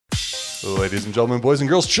Ladies and gentlemen, boys and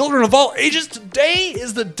girls, children of all ages, today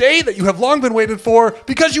is the day that you have long been waiting for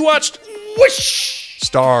because you watched Whoosh!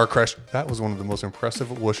 Starcrash. That was one of the most impressive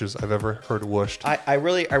whooshes I've ever heard whooshed. I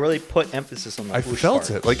really put emphasis on the I whoosh felt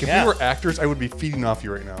part. it. Like, if we were actors, I would be feeding off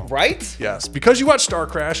you right now. Right? Yes. Because You Watch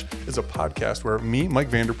Starcrash is a podcast where me, Mike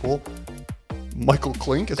Vanderpool, Michael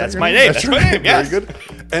Klink, is That's that your my name? name. That's my name, yes. Very good.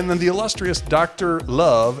 And then the illustrious Dr.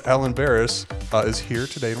 Love, Alan Berres, is here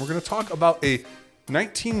today. And we're going to talk about a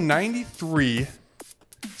 1993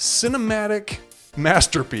 cinematic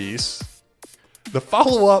masterpiece, the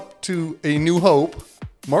follow-up to A New Hope,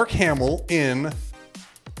 Mark Hamill in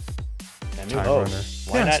A New Time Hope. Runner.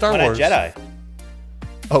 Why Yeah, not, Star why not Wars. Jedi?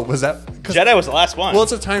 Oh, was that? Jedi was the last one. Well,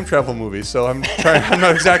 it's a time travel movie, so I'm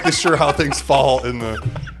not exactly sure how things fall in the.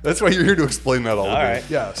 That's why you're here to explain that all to me. right.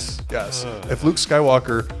 Yes. If Luke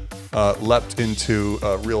Skywalker leapt into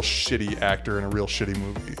a real shitty actor in a real shitty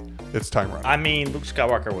movie, it's Time Runner. I mean, Luke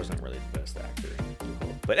Skywalker wasn't really the best actor in New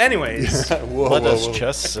Hope. But anyways, Let us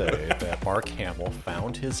just say that Mark Hamill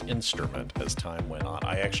found his instrument as time went on.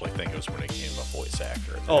 I actually think it was when he became a voice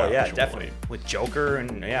actor. oh yeah, Actually. definitely with Joker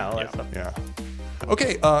and all that stuff. Yeah.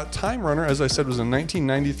 Okay, Time Runner, as I said, was a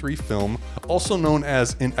 1993 film, also known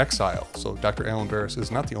as In Exile. So Dr. Alan Berres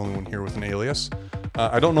is not the only one here with an alias.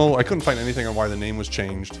 I don't know. I couldn't find anything on why the name was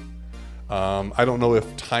changed. I don't know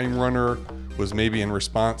if Time Runner was maybe in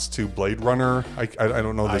response to Blade Runner. I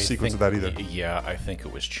don't know the sequence of that either. Yeah, I think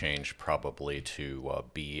it was changed probably to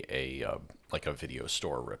be a like a video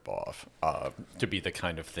store ripoff, to be the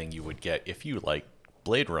kind of thing you would get if you like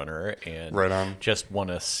Blade Runner and Right on. just want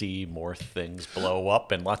to see more things blow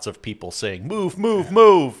up and lots of people saying move, move,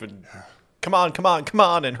 move, and come on, come on, come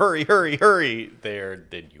on, and hurry, hurry, hurry.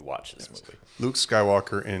 Then you watch this movie. Luke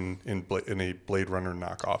Skywalker in a Blade Runner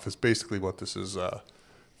knockoff is basically what this is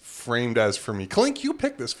framed as for me. Clink, you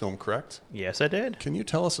picked this film, correct? Yes, I did. Can you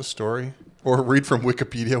tell us a story? Or read from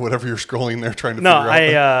Wikipedia, whatever you're scrolling there trying to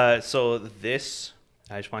figure out. So this,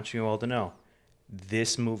 I just want you all to know,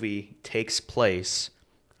 this movie takes place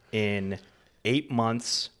in 8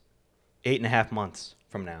 months, 8.5 months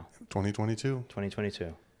from now, 2022.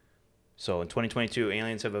 2022. So in 2022,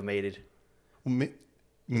 aliens have invaded.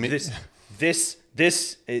 This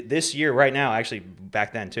year, right now, actually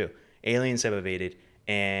back then too, aliens have invaded,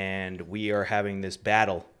 and we are having this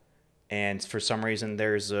battle. And for some reason,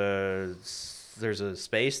 there's a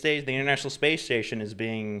space station. The International Space Station is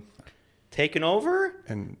being taken over.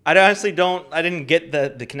 And I honestly don't. I didn't get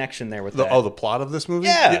the connection there with that. Oh, the plot of this movie?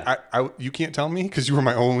 Yeah. You can't tell me because you were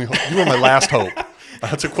my last hope.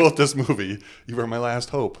 To quote this movie, you were my last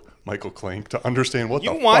hope, Michael Klink, to understand what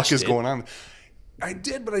the fuck is going on. I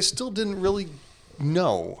did, but I still didn't really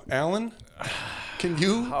know. Alan, can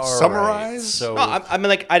you summarize? Right. So No, I mean,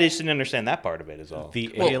 like, I just didn't understand that part of it is all.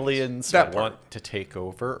 the aliens that want part. to take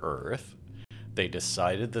over Earth. They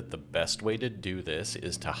decided that the best way to do this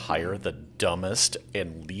is to hire the dumbest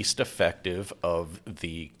and least effective of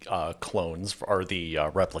the clones, or the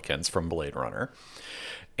replicants from Blade Runner.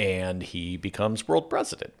 And he becomes world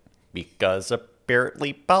president because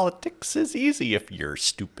apparently politics is easy if you're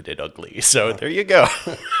stupid and ugly. So there you go.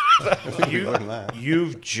 We learned that.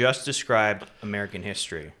 You've just described American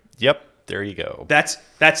history. Yep, there you go. That's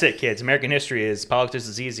it, kids. American history is politics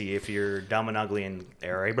is easy if you're dumb and ugly and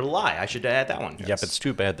are able to lie. I should add that one. Yep, it's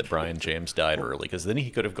too bad that Brion James died early, because then he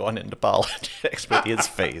could have gone into politics with his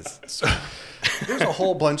face. There's a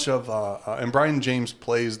whole bunch of, and Brion James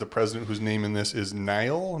plays the president whose name in this is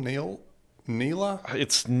Neila?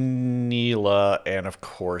 It's Neila, and of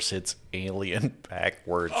course it's alien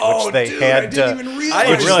backwards, Oh, which they dude, had I didn't to, even realize I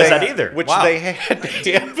didn't realize that either. which Wow. they had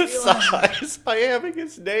to emphasize by having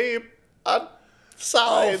his name on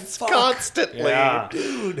signs constantly. Yeah.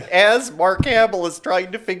 Dude. As Mark Hamill is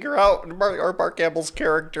trying to figure out, or Mark Hamill's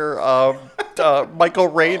character, Michael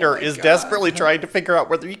Raynor, is God. desperately trying to figure out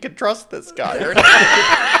whether he can trust this guy or not.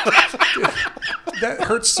 That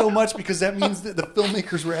hurts so much because that means that the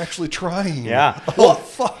filmmakers were actually trying. Yeah. Oh, Well,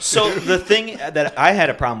 fuck. So the thing that I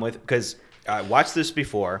had a problem with, because I watched this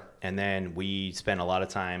before, and then we spent a lot of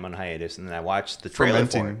time on hiatus, and then I watched the trailer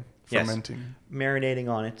for it. Fermenting. Marinating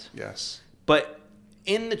on it. Yes. But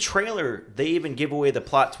in the trailer, they even give away the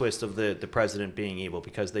plot twist of the president being evil,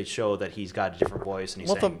 because they show that he's got a different voice and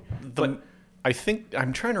he's saying... I think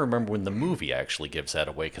I'm trying to remember when the movie actually gives that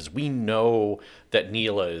away, because we know that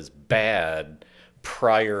Neila is bad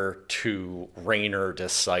prior to Raynor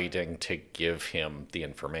deciding to give him the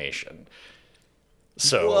information.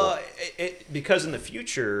 So, Well, because in the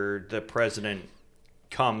future, the president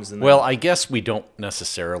comes and... well, I guess we don't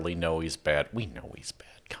necessarily know he's bad. We know he's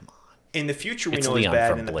bad. Come on. In the future, we It's know he's Leon bad.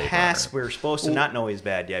 from In the Blade past, Runner. we're supposed to not know he's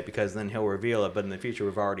bad yet, because then he'll reveal it. But in the future,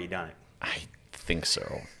 we've already done it. I think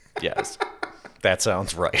so. Yes. That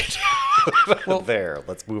sounds right. Well, there.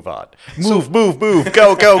 Let's move on. Move.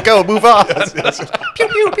 Go. Move on. Yes. Pew,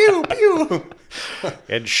 pew, pew, pew.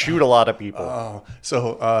 And shoot a lot of people.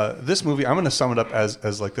 So this movie, I'm going to sum it up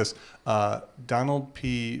as like this. Donald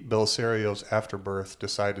P. Bellisario's Afterbirth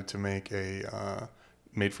decided to make a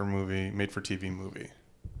made-for-TV movie.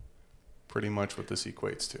 Pretty much what this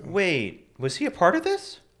equates to. Wait, was he a part of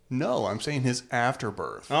this? No, I'm saying his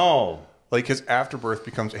Afterbirth. Oh. Like his Afterbirth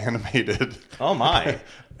becomes animated. Oh my!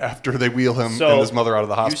 After they wheel him and his mother out of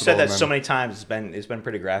the hospital. You said that so many times. It's been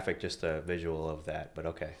pretty graphic, just a visual of that. But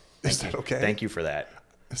okay. Is that okay? Thank you for that.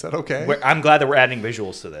 Is that okay? I'm glad that we're adding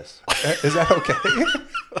visuals to this. Is that okay?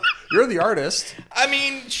 You're the artist. I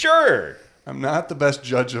mean, sure. I'm not the best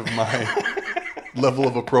judge of my level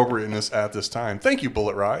of appropriateness at this time. Thank you,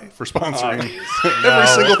 Bullet Rye, for sponsoring every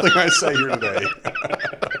single thing I say here today.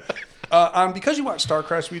 Because you watch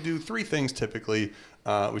Starcrash, we do three things typically.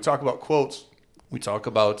 We talk about quotes. We talk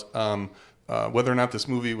about whether or not this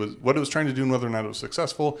movie was what it was trying to do and whether or not it was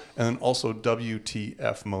successful, and then also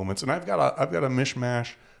WTF moments. And I've got a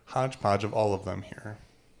mishmash hodgepodge of all of them here.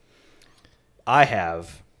 I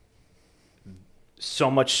have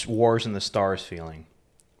so much Wars in the Stars feeling.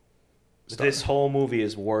 This whole movie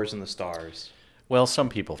is Wars in the Stars. Well, some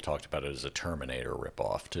people have talked about it as a Terminator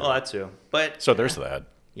ripoff too. Oh, that too. But so there's that.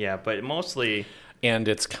 Yeah, but mostly, and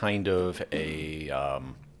it's kind of a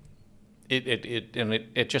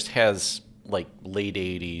it just has like late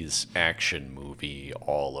 80s action movie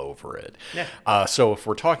all over it. Yeah. So if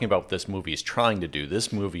we're talking about what this movie is trying to do,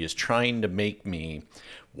 this movie is trying to make me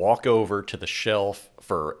walk over to the shelf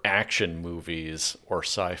for action movies or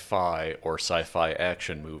sci-fi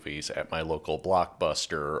action movies at my local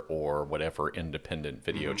Blockbuster or whatever independent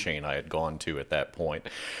video chain I had gone to at that point,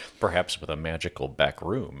 perhaps with a magical back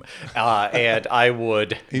room. And I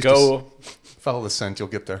would go... Follow the scent, you'll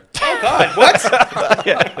get there. Oh, God, what?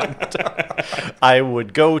 I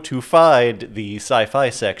would go to find the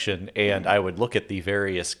sci-fi section, and I would look at the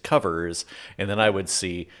various covers, and then I would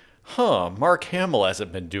see... Mark Hamill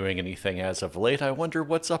hasn't been doing anything as of late. I wonder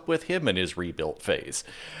what's up with him in his rebuilt phase.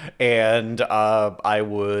 And I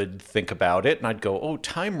would think about it, and I'd go, oh,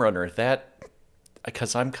 Time Runner, that...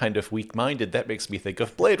 Because I'm kind of weak-minded, that makes me think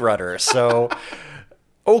of Blade Runner. So,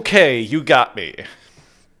 okay, you got me.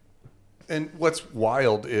 And what's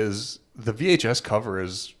wild is the VHS cover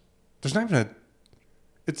is... There's not even a...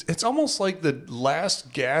 It's almost like the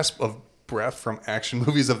last gasp of breath from action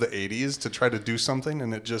movies of the 80s to try to do something,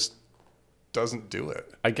 and it just doesn't do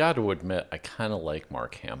it. I got to admit, I kind of like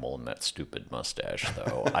Mark Hamill and that stupid mustache,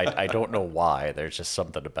 though. I don't know why. There's just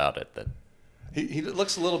something about it that... He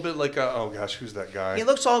looks a little bit like, oh gosh, who's that guy? He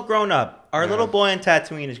looks all grown up. Our little boy in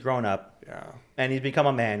Tatooine is grown up. Yeah. And he's become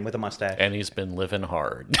a man with a mustache. And he's been living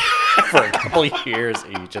hard for a couple of years.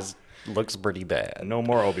 He just looks pretty bad. No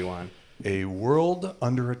more Obi-Wan. A world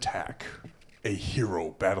under attack. A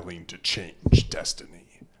hero battling to change destiny.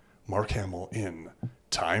 Mark Hamill in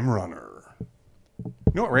Time Runner. You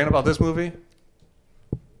know what ran about this movie?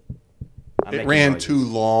 It ran too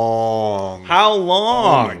long. How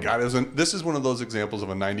long? Oh my God. This is one of those examples of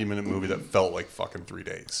a 90-minute movie that felt like fucking 3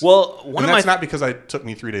 days. Well, that's not because it took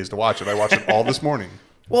me 3 days to watch it. I watched it all this morning.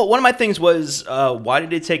 Well, one of my things was, why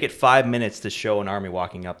did it take it 5 minutes to show an army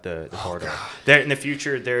walking up the corridor? There, in the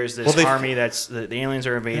future, there's this army that's the aliens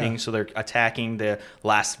are invading, so they're attacking the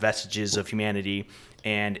last vestiges of humanity,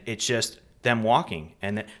 and it's just them walking.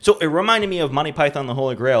 And so it reminded me of Monty Python: The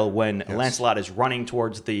Holy Grail when Lancelot is running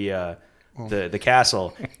towards the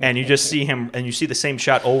castle, and you just see him, and you see the same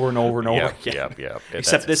shot over and over and over again. Yep.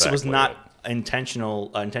 Except this was not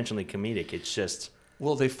intentionally comedic. It's just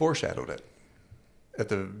they foreshadowed it at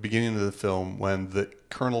the beginning of the film when the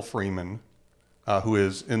Colonel Freeman, who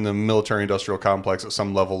is in the military-industrial complex at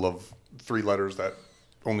some level of 3 letters that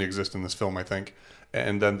only exist in this film, I think,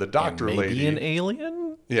 and then the doctor lady, an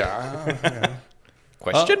alien. Yeah.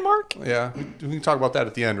 Question mark? Yeah, we can talk about that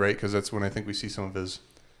at the end, right? Because that's when I think we see some of his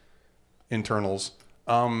internals.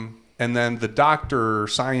 And then the doctor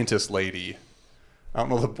scientist lady, I don't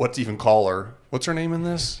know what to even call her. What's her name in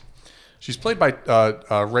this? She's played by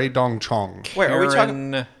Ray Dong Chong. Wait, are we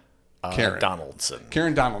talking? Karen Donaldson.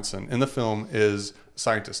 Karen Donaldson in the film is a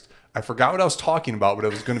scientist. I forgot what I was talking about, but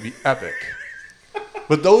it was going to be epic.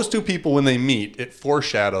 But those two people, when they meet, it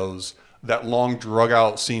foreshadows that long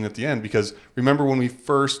drug-out scene at the end. Because remember when we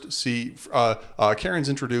first see Karen's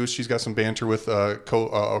introduced, she's got some banter with a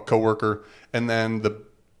co-worker, and then the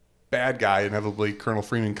bad guy, inevitably Colonel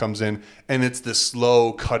Freeman, comes in, and it's this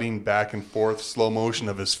slow cutting back and forth, slow motion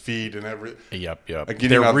of his feet and every. Yep. Getting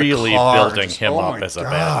They're out really the car, building him up as a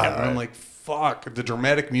bad guy. And I'm like, fuck, the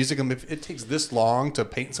dramatic music. If it takes this long to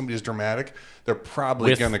paint somebody as dramatic, they're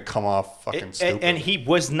probably going to come off fucking stupid. And he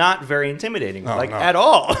was not very intimidating, No. at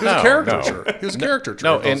all. He was a caricature. He was a caricature.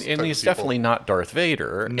 No, of those and type he's of people. definitely not Darth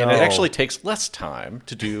Vader. No. And it actually takes less time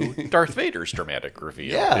to do Darth Vader's dramatic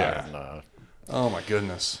reveal. Yeah. than, Oh my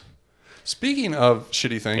goodness. Speaking of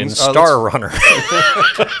shitty things, in Star Runner.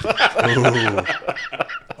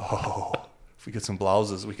 if we get some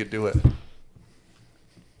blouses, we could do it.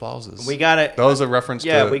 Blouses. We got it. That was a reference.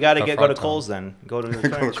 Yeah, to we got to go to Frogtown. Kohl's then. Go to the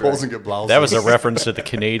Go to Kohl's and get blouses. That was a reference to the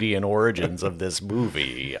Canadian origins of this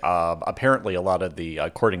movie. Apparently, a lot of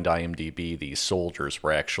according to IMDb, the soldiers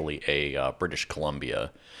were actually a British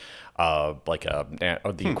Columbia,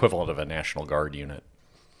 the equivalent of a National Guard unit.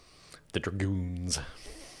 The Dragoons.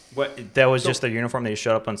 What? That was just their uniform. They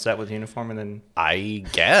showed up on set with the uniform and then. I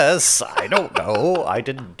guess. I don't know. I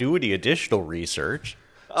didn't do any additional research.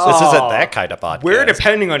 So this isn't that kind of podcast. We're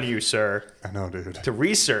depending on you, sir, I know, dude. to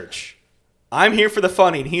research. I'm here for the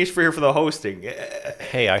funny, and he's here for the hosting.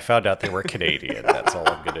 Hey, I found out they were Canadian. That's all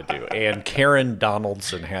I'm going to do. And Karen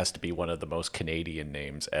Donaldson has to be one of the most Canadian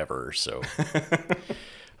names ever. So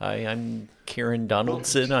I'm Karen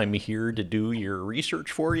Donaldson. I'm here to do your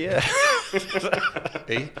research for you.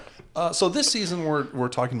 Hey, so this season we're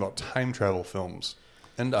talking about time travel films,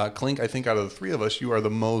 and Clink, I think out of the three of us, you are the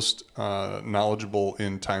most knowledgeable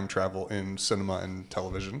in time travel in cinema and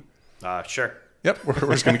television. Sure. Yep, we're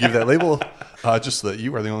just going to give that label, just so that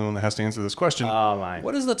you are the only one that has to answer this question. Oh my!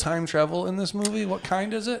 What is the time travel in this movie? What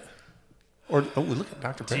kind is it? Or look at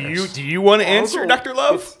Dr. Berres. Do you want to answer, Dr.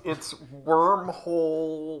 Love? It's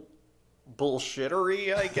wormhole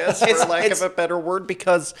bullshittery, I guess, for lack of a better word,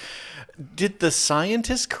 because did the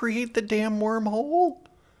scientists create the damn wormhole?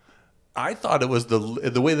 I thought it was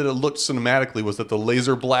the way that it looked cinematically was that the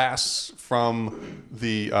laser blasts from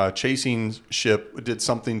the chasing ship did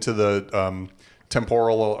something to the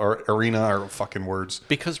temporal or arena or fucking words.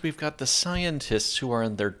 Because we've got the scientists who are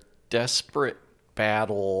in their desperate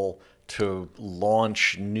battle to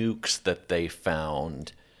launch nukes that they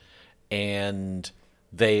found, and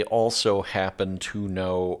they also happen to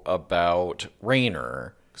know about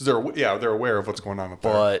Raynor. Because they're aware of what's going on up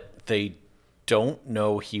there. But they don't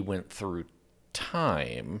know he went through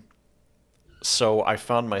time. So I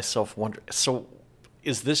found myself wondering, so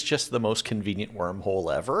is this just the most convenient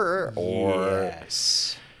wormhole ever? Or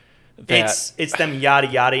Yes. that, It's them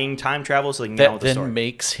yada-yadaing time travel so they can get on that with the then story.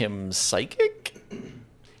 makes him psychic?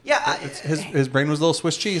 Yeah. His brain was a little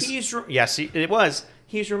Swiss cheese. Yes, it was.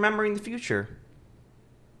 He's remembering the future.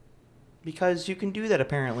 Because you can do that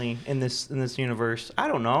apparently in this universe. I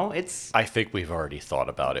don't know. I think we've already thought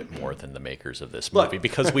about it more than the makers of this Look. movie,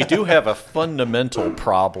 because we do have a fundamental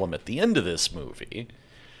problem at the end of this movie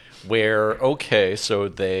where, okay, so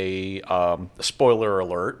they, spoiler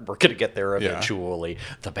alert, we're going to get there eventually,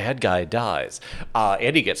 the bad guy dies.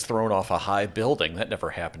 And he gets thrown off a high building. That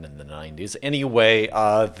never happened in the 90s. Anyway,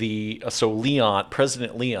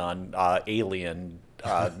 President Leon, alien,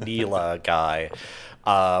 Neila guy,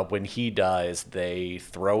 when he dies, they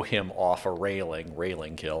throw him off a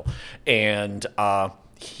railing kill, and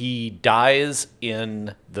he dies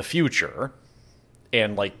in the future,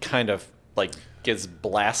 and gets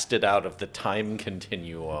blasted out of the time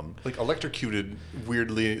continuum, Like electrocuted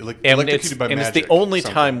weirdly, and electrocuted by magic. it's the only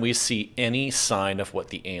something. time we see any sign of what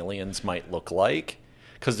the aliens might look like.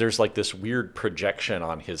 Because there's like this weird projection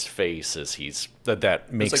on his face as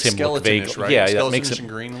that makes It's like him look skeletonish, vaguely, right? that makes Skeletonish him and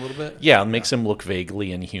green a little bit. Yeah, it makes him look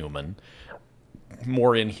vaguely inhuman.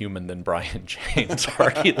 More inhuman than Brion James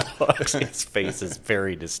already looks. His face is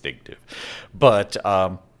very distinctive. But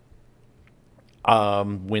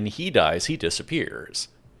when he dies, he disappears.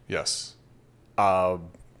 Yes.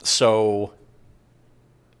 So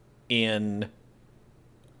in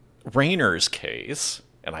Raynor's case,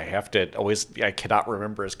 and I cannot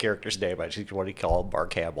remember his character's name. I just want to call him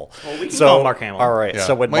Mark Hamill. Well, we can call him Mark Hamill. All right. Yeah.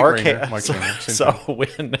 So when Mike Mark Raynor, Mike Raynor, same so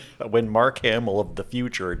thing. when Mark Hamill of the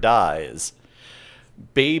future dies,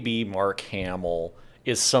 baby Mark Hamill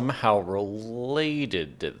is somehow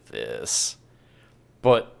related to this,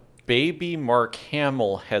 but baby Mark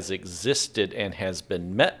Hamill has existed and has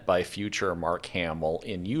been met by future Mark Hamill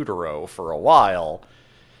in utero for a while.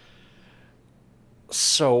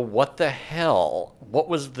 So what the hell? What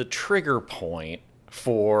was the trigger point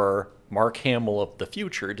for Mark Hamill of the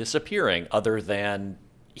future disappearing other than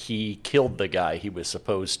he killed the guy he was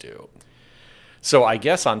supposed to? So I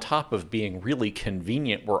guess on top of being really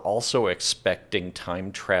convenient, we're also expecting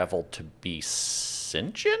time travel to be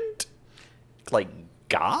sentient? Like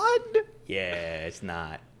God? Yeah, it's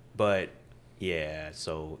not. But, yeah,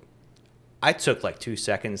 so I took like 2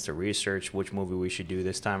 seconds to research which movie we should do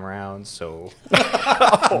this time around, so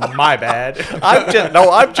my bad.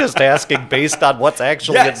 I'm just asking based on what's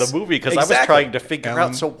actually in the movie because I was trying to figure Alan,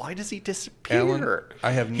 out. So why does he disappear? Alan,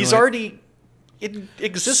 I have no He's idea. already in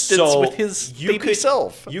existence with his baby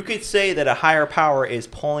self. You could say that a higher power is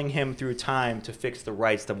pulling him through time to fix the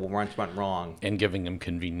rights that went wrong. And giving him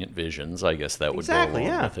convenient visions. I guess that would Exactly, go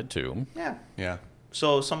along yeah. with it too. Yeah. Yeah.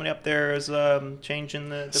 So somebody up there is changing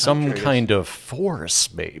the Some future, I guess. kind of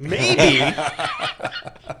force, maybe. Maybe.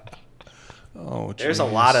 Oh, There's a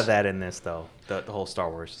lot of that in this, though. The whole Star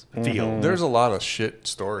Wars feel. There's a lot of shit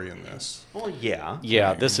story in this. Well, yeah.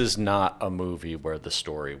 Yeah, this is not a movie where the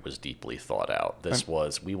story was deeply thought out. This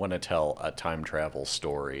was, we want to tell a time travel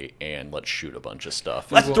story and let's shoot a bunch of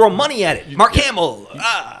stuff. Let's throw money at it. Mark Hamill.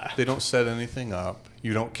 They don't set anything up.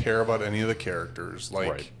 You don't care about any of the characters. Like,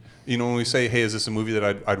 Right. you know, when we say, hey, is this a movie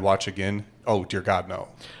that I'd watch again? Oh, dear God, no.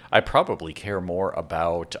 I probably care more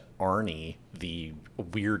about Arnie, the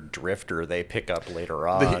weird drifter they pick up later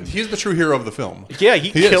on. He's the true hero of the film. Yeah, he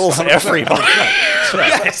is, kills 100%. everybody.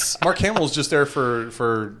 Yes. Mark Hamill's just there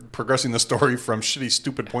for progressing the story from shitty,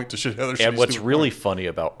 stupid point to shitty other shitty, And what's stupid really point. funny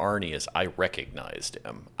about Arnie is I recognized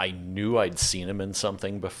him. I knew I'd seen him in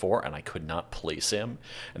something before, and I could not place him.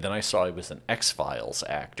 And then I saw he was an X-Files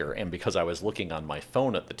actor, and because I was looking on my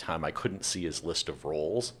phone at the time, I couldn't see his list of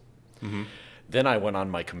roles. Mm-hmm. Then I went on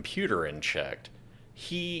my computer and checked.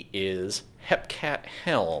 He is Hepcat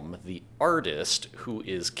Helm, the artist who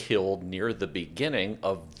is killed near the beginning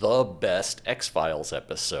of the best X-Files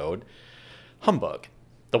episode, Humbug,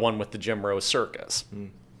 the one with the Jim Rose Circus.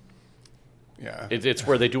 Yeah. It's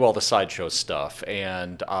where they do all the sideshow stuff,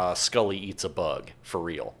 and Scully eats a bug, for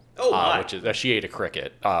real. Oh, my. Which is, she ate a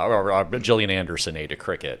cricket. Gillian Anderson ate a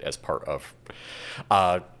cricket as part of...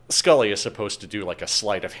 Scully is supposed to do like a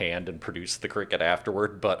sleight of hand and produce the cricket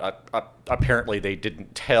afterward, but apparently they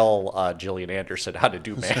didn't tell Gillian Anderson how to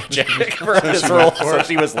do magic for this role, so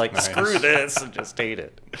she was like, screw this, and just ate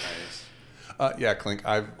it. Yeah, Clink,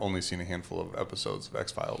 I've only seen a handful of episodes of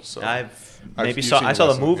X-Files. So I you've saw seen the rest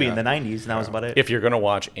of them, movie yeah. in the 90s, and that was about it. If you're going to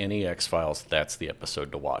watch any X-Files, that's the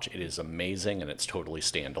episode to watch. It is amazing, and it's totally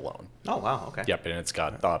standalone. Oh, wow. Okay. Yep, and it's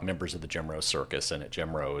got members of the Jim Rose Circus in it,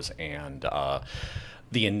 Jim Rose and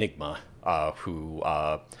the Enigma, who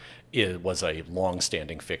was a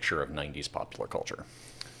long-standing fixture of 90s popular culture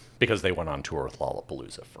because they went on tour with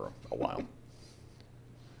Lollapalooza for a while.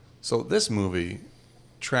 So this movie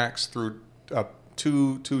tracks through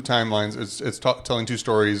two timelines. It's telling two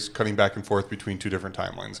stories, cutting back and forth between two different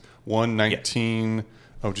timelines. One, October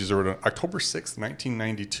 6th,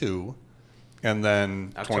 1992, and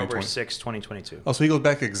then October 2020. 6, 2022. Oh, so he goes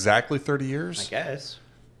back exactly 30 years? I guess.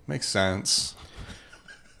 Makes sense.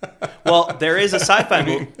 Well, there is a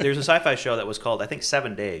sci-fi there's a sci-fi show that was called, I think,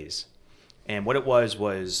 7 Days. And what it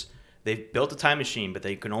was they built a time machine, but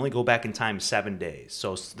they can only go back in time 7 days.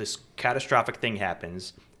 So this catastrophic thing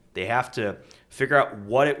happens. They have to figure out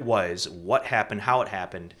what it was, what happened, how it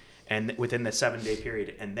happened, and within the 7-day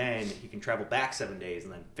period. And then he can travel back 7 days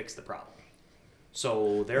and then fix the problem.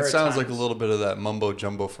 So there It are sounds like a times- little bit of that mumbo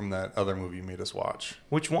jumbo from that other movie you made us watch.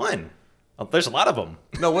 Which one? Oh, there's a lot of them.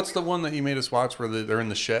 No, what's the one that you made us watch where they're in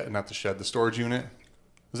the shed, not the shed, the storage unit?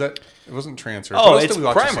 Was that? It wasn't Transfer. Oh, What else it's did we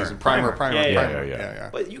watch this Primer. season? Primer. Yeah.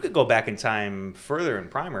 But you could go back in time further in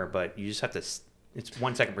Primer, but you just have to. It's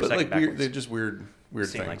 1 second per But second like backwards. they're just weird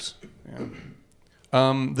Seem like- things.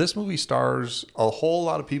 Yeah. This movie stars a whole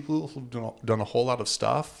lot of people who've done a whole lot of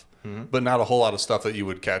stuff, but not a whole lot of stuff that you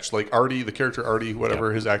would catch. Like Artie, the character Artie,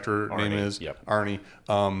 whatever his actor name is, Arnie.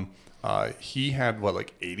 He had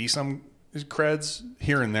like 80 some creds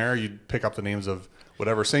here and there. You'd pick up the names of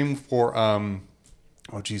whatever. Same for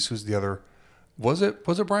who's the other? Was it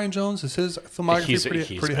Brion Jones? Is his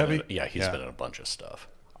filmography pretty heavy? He's been in a bunch of stuff.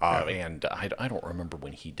 And I don't remember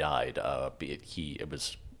when he died. It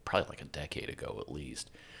was probably like a decade ago at least.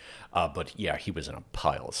 But yeah, he was in a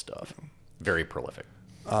pile of stuff. Very prolific.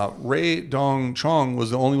 Ray Dong Chong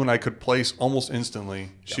was the only one I could place almost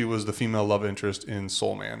instantly. She was the female love interest in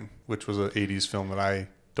Soul Man, which was an 80s film that I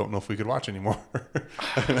don't know if we could watch anymore.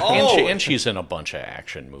 And she's in a bunch of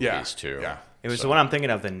action movies too. Yeah. It was the one I'm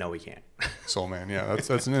thinking of. Then no, we can't. Soul Man, yeah,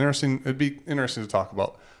 that's an interesting. It'd be interesting to talk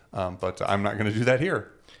about, but I'm not going to do that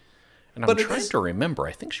here. And I'm trying to remember.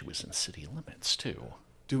 I think she was in City Limits too.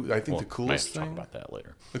 Dude, I think the coolest might thing. Talk about that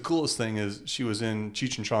later. The coolest thing is she was in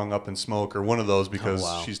Cheech and Chong Up in Smoke or one of those because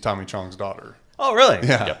she's Tommy Chong's daughter. Oh, really?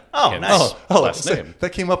 Yeah. Yep. Oh, Hence nice. last name.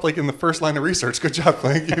 That came up like in the first line of research. Good job,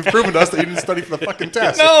 Clank. You've proven to us that you didn't study for the fucking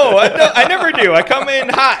test. No, I never do. I come in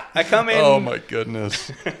hot. I come in. Oh my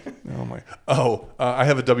goodness. Oh my. I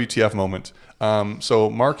have a WTF moment. So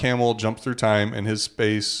Mark Hamill jumped through time, and his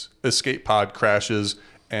space escape pod crashes,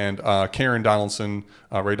 and Karen Donaldson,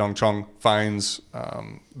 Ray Dong Chung, finds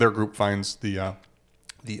their group finds the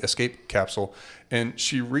escape capsule, and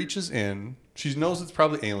she reaches in. She knows it's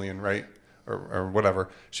probably alien, right, or whatever.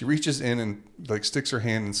 She reaches in and like sticks her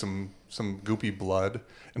hand in some goopy blood,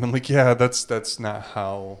 and I'm like, yeah, that's not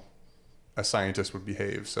how a scientist would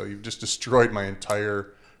behave. So you've just destroyed my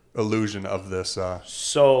entire illusion of this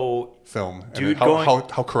film, and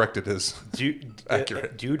how correct it is.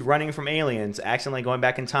 Accurate. Dude running from aliens, accidentally going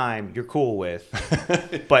back in time, you're cool with.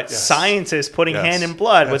 But yes. Scientists putting hand in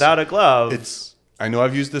blood without a glove. I know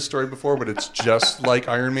I've used this story before, but it's just like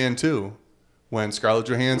Iron Man 2. When Scarlett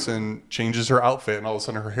Johansson changes her outfit and all of a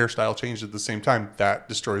sudden her hairstyle changed at the same time, that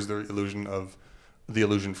destroys the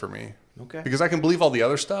illusion for me. Okay. Because I can believe all the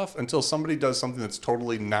other stuff until somebody does something that's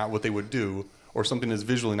totally not what they would do, or something that's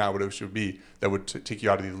visually not what it should be, that would take you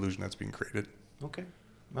out of the illusion that's being created. Okay.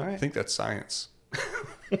 All right. I think that's science.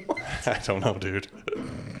 I don't know, dude.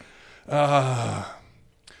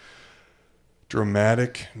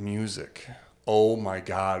 Dramatic music. Oh my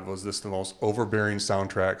God, was this the most overbearing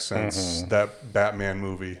soundtrack since that Batman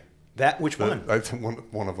movie? Which one? I think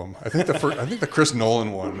one of them. I think the Chris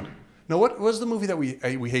Nolan one. No, what was the movie that we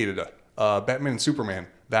hated? Batman and Superman.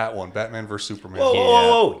 That one, Batman vs Superman.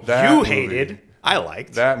 Whoa! You hated. I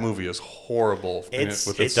liked. That movie is horrible. It's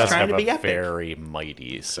does trying have to be a epic. very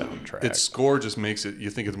mighty soundtrack. Its score just makes it. You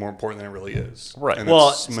think it's more important than it really is. Right. And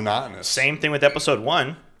Well, it's monotonous. Same thing with episode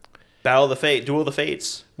 1, Duel of the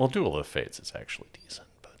Fates. Well, Duel of the Fates is actually decent,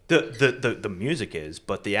 but The music is,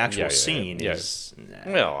 but the actual scene is.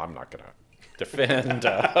 Nah. Well, I'm not gonna defend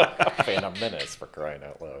Phantom Menace, for crying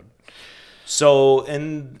out loud. So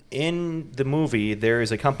in the movie, there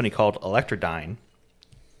is a company called Electrodyne.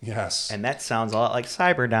 Yes. And that sounds a lot like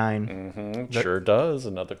Cyberdyne. Sure does.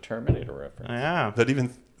 Another Terminator reference. Yeah. That even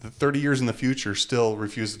 30 years in the future still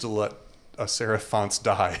refuses to let a serif fonts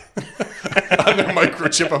die on their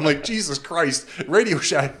microchip. I'm like, Jesus Christ. Radio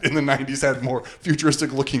Shack in the 90s had more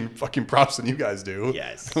futuristic looking fucking props than you guys do.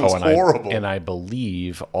 Yes. It was horrible. I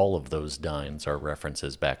believe all of those dynes are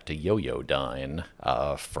references back to Yoyodyne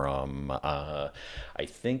from, I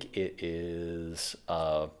think it is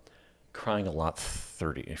Crying a Lot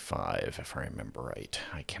 35, if I remember right.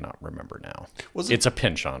 I cannot remember now. It's a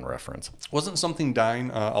pinch-on reference. Wasn't something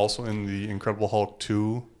dying also in the Incredible Hulk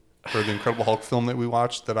 2, or the Incredible Hulk film that we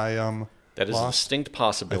watched that I That is a lost? distinct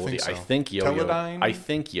possibility. I think so. Teledyne? I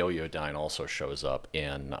think Yoyodyne also shows up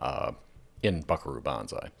in Buckaroo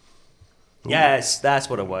Banzai. Yes, that's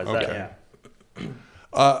what it was. Okay.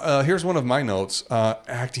 Here's one of my notes.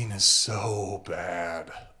 Acting is so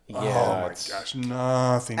bad. Yeah, oh my gosh,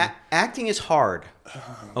 nothing. Acting is hard.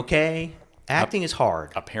 Okay? Acting is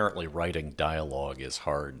hard. Apparently, writing dialogue is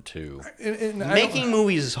hard too. Making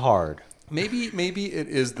movies is hard. Maybe it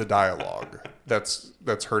is the dialogue that's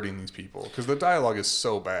hurting these people, because the dialogue is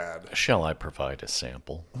so bad. Shall I provide a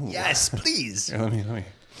sample? Ooh. Yes, please. Yeah, let me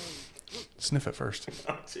sniff it first.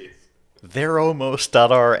 Oh, jeez. They're almost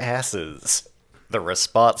on our asses. The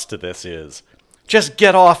response to this is, just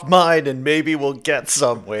get off mine and maybe we'll get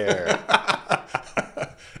somewhere.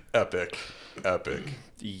 Epic.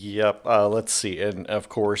 Yep. Let's see. And of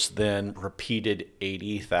course, then repeated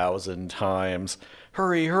 80,000 times.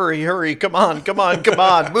 Hurry, hurry, hurry. Come on.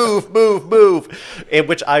 Move. And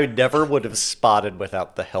which I never would have spotted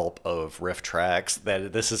without the help of riff tracks,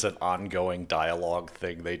 that this is an ongoing dialogue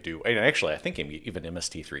thing they do. And actually, I think even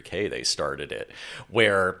MST3K, they started it,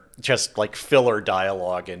 where just like filler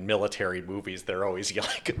dialogue in military movies, they're always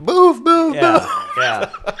yelling, move. Yeah.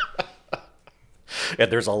 And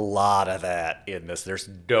there's a lot of that in this. There's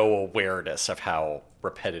no awareness of how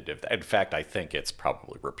repetitive. In fact, I think it's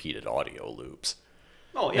probably repeated audio loops.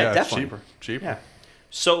 Oh, yeah, definitely. Cheaper. Yeah.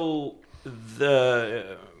 So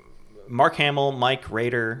the Mark Hamill,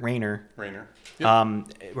 Raynor. Yep.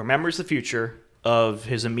 Remembers the future of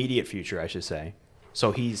his immediate future, I should say.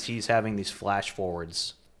 So he's having these flash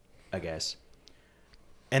forwards, I guess.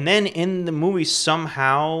 And then in the movie,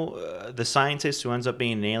 somehow, the scientist who ends up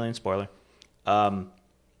being an alien, spoiler,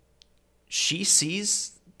 she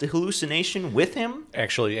sees the hallucination with him.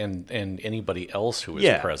 Actually, and anybody else who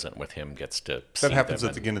is present with him gets to see that happens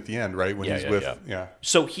them at the end, right? When he's with.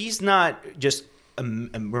 So he's not just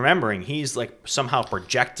remembering; he's like somehow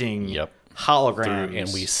projecting holograms,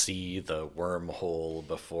 and we see the wormhole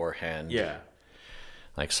beforehand. Yeah,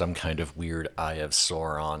 like some kind of weird Eye of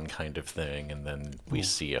Sauron kind of thing, and then we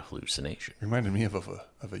see a hallucination. Reminded me of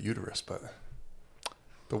a uterus, but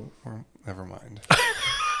never mind.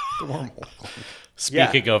 The wormhole.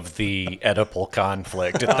 Speaking of the Oedipal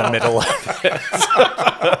conflict in the middle of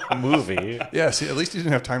this movie. Yeah, see, at least he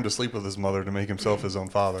didn't have time to sleep with his mother to make himself his own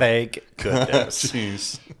father. Thank goodness.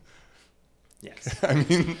 Jeez. Yes. I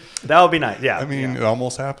mean, That would be nice. Yeah. I mean, it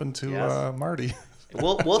almost happened to Yes. Marty.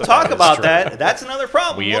 We'll talk about that. That's another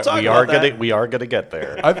problem. We'll talk about that. We are gonna get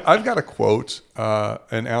there. I've got a quote,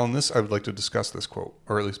 and Alan, I would like to discuss this quote,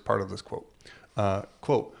 or at least part of this quote.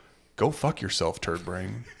 Quote, "Go fuck yourself, turd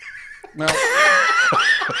brain." Now,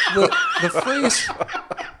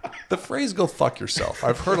 the phrase "go fuck yourself"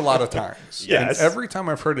 I've heard a lot of times. Yes. And every time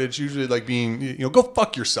I've heard it, it's usually like being, go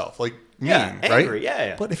fuck yourself, like mean, Yeah, right? angry,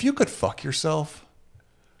 yeah. But if you could fuck yourself,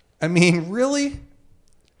 I mean, really,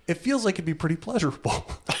 it feels like it'd be pretty pleasurable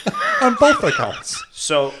on both accounts.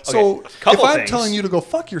 So If I'm telling you to go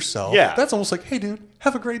fuck yourself, Yeah. that's almost like, hey, dude,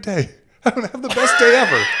 have a great day. Have the best day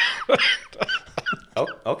ever. Oh,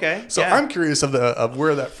 okay. So yeah. I'm curious of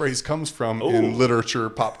where that phrase comes from in literature,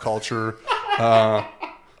 pop culture.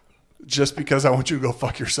 Just because I want you to go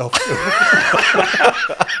fuck yourself too.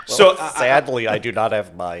 So sadly, I do not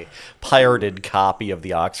have my pirated copy of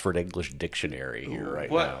the Oxford English Dictionary here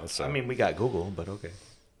right now. So. I mean, we got Google, but okay.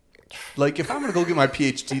 Like, if I'm going to go get my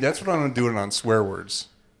PhD, that's what I'm going to do it on swear words.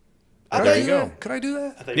 There you go. Could I do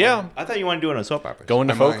that? I thought you wanted to do it on soap operas. Go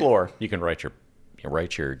into I might. folklore. You can write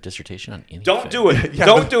your dissertation on anything. Don't do it.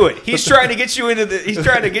 Don't do it. He's trying to get you into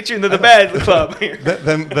the bad club here.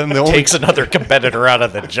 Then the only Takes another competitor out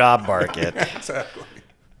of the job market. exactly.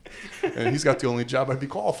 And he's got the only job I'd be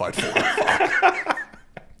qualified for. Fuck.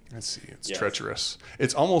 Let's see. It's treacherous.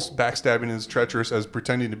 It's almost backstabbing as treacherous as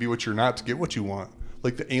pretending to be what you're not to get what you want.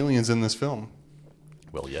 Like the aliens in this film.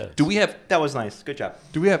 Well, yes. That was nice. Good job.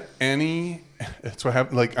 Do we have any? That's what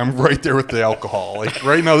happened. Like, I'm right there with the alcohol. Like,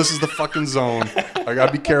 right now, this is the fucking zone. I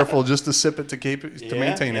gotta be careful just to sip it to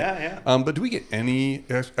maintain it. Yeah. But do we get any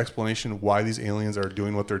explanation why these aliens are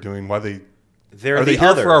doing what they're doing? Why are They're they the here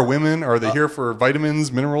other. for our women? Are they here for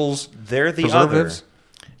vitamins, minerals? They're the preservatives?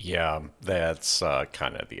 Yeah, that's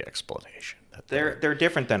kind of the explanation. That They're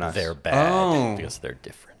different than us. they're bad because they're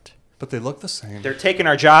different. But they look the same. They're taking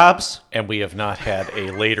our jobs. And we have not had a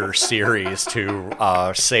later series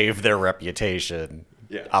to save their reputation,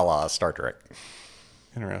 a la Star Trek.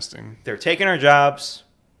 Interesting. They're taking our jobs.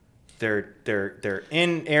 They're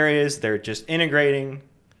in areas. They're just integrating.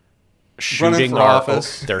 Shooting for our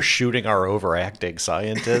office. they're shooting our overacting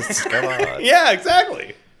scientists. Come on. Yeah,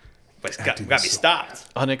 exactly. But it's got to be stopped.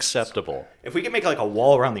 Unacceptable. If we could make like a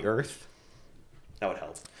wall around the Earth, that would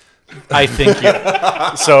help. I think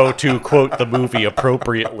so to quote the movie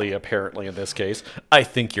appropriately, apparently in this case, I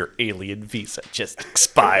think your alien visa just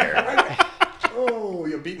expired. Oh,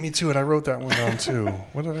 you beat me to it. I wrote that one down too.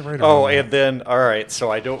 What did I write? Oh, about and then, all right, so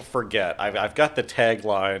I don't forget. I've got the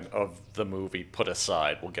tagline of the movie put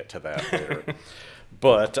aside. We'll get to that later.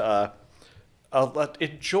 But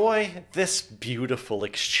enjoy this beautiful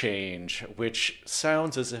exchange, which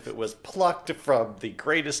sounds as if it was plucked from the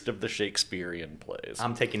greatest of the Shakespearean plays.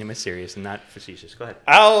 I'm taking him as serious and not facetious. Go ahead.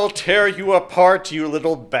 I'll tear you apart, you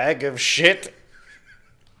little bag of shit.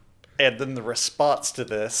 And then the response to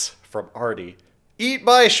this from Arnie, eat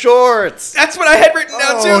my shorts. That's what I had written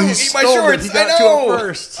down too. he Eat my stole it. shorts. He got I to know. it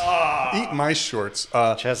first. Eat my shorts.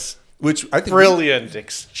 Just Which I think brilliant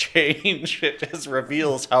exchange. It just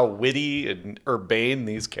reveals how witty and urbane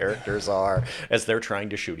these characters are as they're trying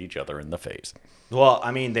to shoot each other in the face. Well,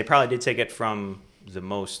 I mean, they probably did take it from the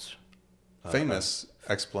most famous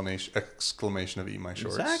exclamation of "Eat my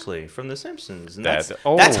shorts." exactly from The Simpsons. And That-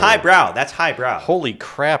 that's highbrow. That's highbrow. Holy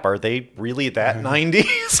crap, are they really that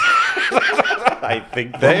 90s? I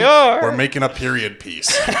think they are. We're making a period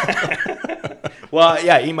piece. Well,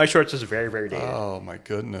 yeah, Eat My Shorts is very, very dated. Oh my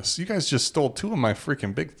goodness! You guys just stole two of my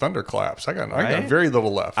freaking big thunderclaps. I got Right? very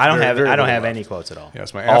little left. I don't Very, have very little have left. any quotes at all.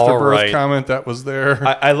 Yes, my All afterbirth right. comment that was there.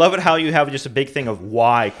 I love it how you have just a big thing of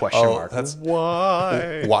why question mark. That's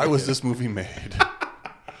Why? why was this movie made?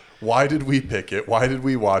 Why did we pick it? Why did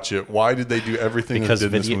we watch it? Why did they do everything Because they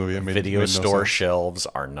did in this movie? It video made no store sense. shelves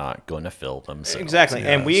are not going to fill themselves. Exactly,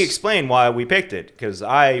 and we Yes. explained why we picked it because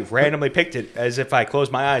I randomly picked it as if I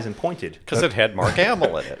closed my eyes and pointed. Because it had Mark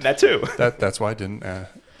Hamill in it. That too. That's why I didn't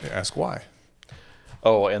ask why.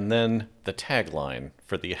 Oh, and then the tagline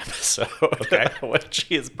for the episode, which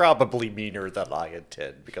is probably meaner than I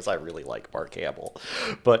intend because I really like Mark Hamill.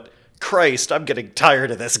 But Christ, I'm getting tired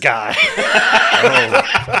of this guy.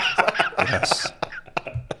 Yes.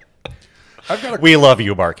 I've got a We love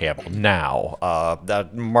you, Mark Hamill. Now,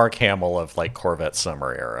 that Mark Hamill of like Corvette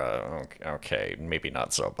Summer era. Okay, maybe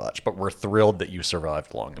not so much, but we're thrilled that you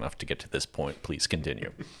survived long enough to get to this point. Please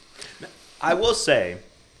continue. I will say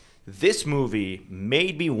This movie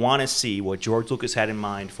made me want to see what George Lucas had in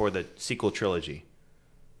mind for the sequel trilogy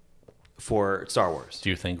for Star Wars. Do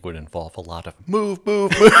you think it would involve a lot of move?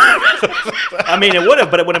 I mean, it would have,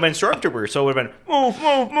 but it would have been Stormtroopers, so it would have been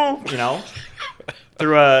move, you know,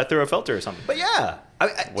 through a filter or something. But yeah.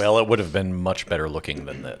 Well, it would have been much better looking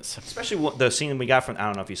than this. Especially the scene we got from, I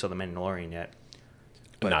don't know if you saw The Mandalorian yet.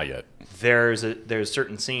 Not yet. There's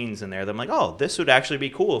certain scenes in there that I'm like, oh, this would actually be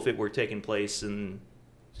cool if it were taking place in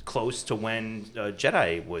close to when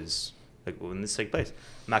Jedi was, like when this took place.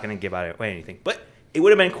 I'm not going to give away anything, but it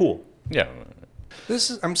would have been cool. Yeah.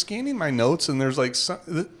 I'm scanning my notes, and there's like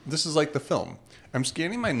this is like the film. I'm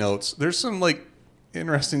scanning my notes. There's some like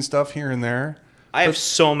interesting stuff here and there. I have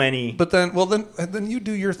so many. But then you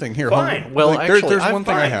do your thing here. Fine. Well, like, actually, there's one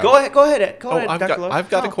thing I have. Go ahead. I've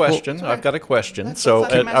got a question. I've got a question. Let's So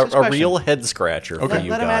let him ask his a question. real head scratcher for you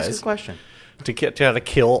Let him ask his guys question. to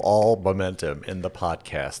kill all momentum in the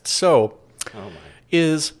podcast. So,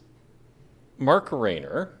 is Mark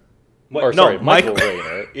Raynor? Michael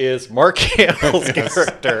Raynor is Mark Hamill's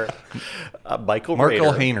character. Michael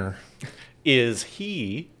Hainer. Is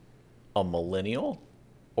he a millennial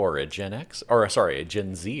or a Gen X? Or, sorry, a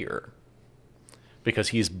Gen Zer? Because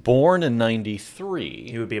he's born in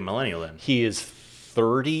 93. He would be a millennial then. He is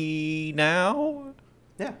 30 now?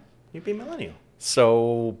 Yeah, he'd be a millennial.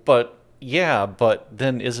 So, but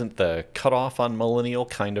then isn't the cutoff on millennial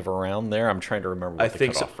kind of around there? I'm trying to remember what I the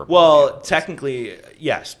think cutoff so. for Well, millennial is. technically,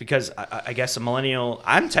 yes, because I guess a millennial.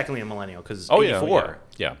 I'm technically a millennial because it's Oh, 84.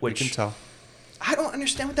 yeah. Which You can tell. I don't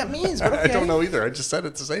understand what that means. But okay. I don't know either. I just said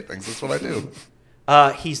it to say things. That's what I do.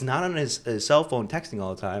 He's not on his cell phone texting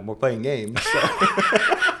all the time. We're playing games. So.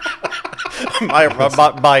 my Our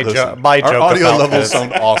joke audio about levels this,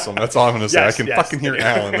 sound awesome. That's all I'm going to say. Yes, I can yes. fucking hear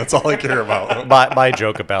Alan. That's all I care about. my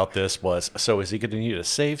joke about this was, so is he going to need a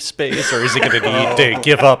safe space, or is he going to need to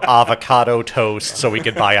give up avocado toast so he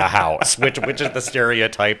can buy a house? Which is the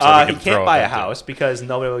stereotype that we He can throw can't buy him a into. house because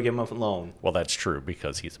nobody will give him a loan. Well, that's true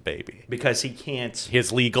because he's a baby. Because he can't.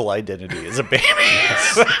 His legal identity is a baby.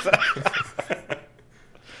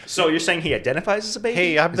 So you're saying he identifies as a baby?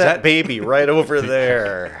 Hey, I'm Is that baby right over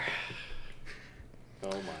there.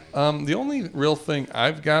 Oh my. The only real thing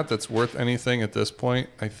I've got that's worth anything at this point,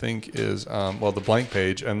 I think, is the blank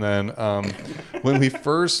page. And then when we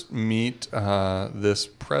first meet this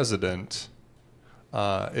president,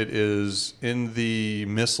 it is in the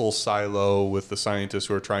missile silo with the scientists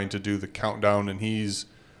who are trying to do the countdown, and he's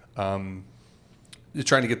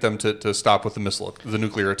trying to get them to stop with the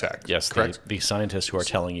nuclear attack. Yes, correct. the scientists who are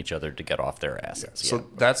telling each other to get off their asses. So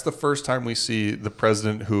that's the first time we see the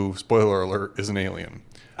president, who, spoiler alert, is an alien.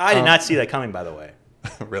 I did not see that coming, by the way.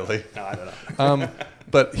 Really? No, I don't know.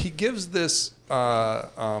 But he gives this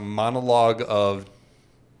monologue of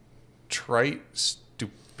trite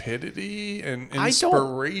stupidity and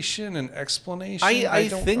inspiration and explanation. I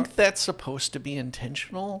think that's supposed to be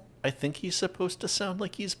intentional. I think he's supposed to sound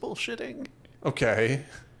like he's bullshitting. Okay.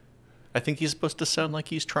 I think he's supposed to sound like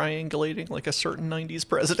he's triangulating like a certain 90s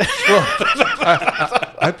president.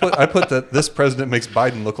 I put that this president makes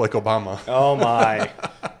Biden look like Obama. Oh my.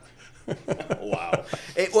 Wow.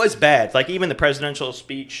 It was bad. Like even the presidential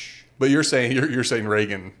speech. But you're saying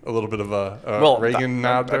Reagan, a little bit of a Reagan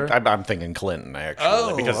nod there? I'm thinking Clinton, actually,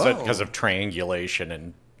 Oh, because of triangulation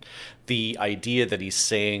and the idea that he's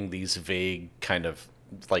saying these vague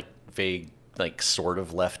sort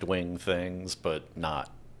of left-wing things, but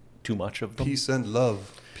not too much of them. Peace and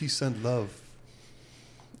love. Peace and love.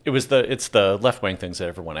 It's the left-wing things that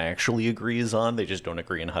everyone actually agrees on. They just don't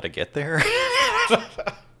agree on how to get there.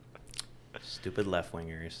 Stupid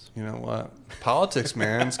left-wingers. You know what? Politics,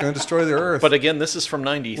 man. It's going to destroy the earth. But again, this is from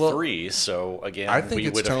 93, so again, I think we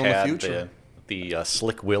it's would have telling the had future. the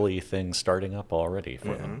Slick Willy thing starting up already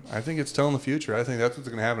for them. I think it's telling the future. I think that's what's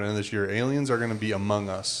going to happen in this year. Aliens are going to be among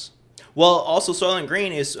us. Well, also Soylent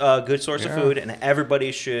Green is a good source of Yeah. food, and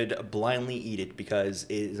everybody should blindly eat it because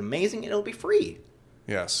it is amazing and it'll be free.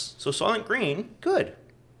 Yes. So Soylent Green, good.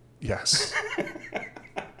 Yes.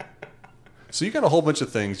 So you got a whole bunch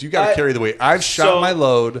of things. You got to carry the weight. I've shot my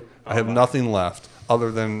load. I have nothing left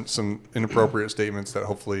other than some inappropriate statements that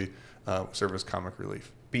hopefully serve as comic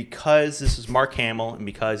relief. Because this is Mark Hamill and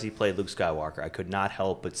because he played Luke Skywalker, I could not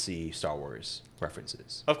help but see Star Wars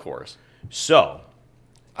references. Of course. So,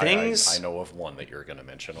 I things. know of one that you're going to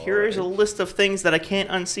mention already. Here is a list of things that I can't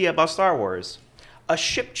unsee about Star Wars: a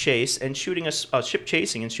ship chase and shooting a ship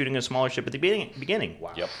chasing and shooting a smaller ship at the beginning.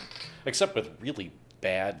 Wow. Yep. Except with really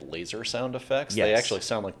bad laser sound effects. Yes. They actually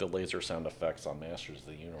sound like the laser sound effects on Masters of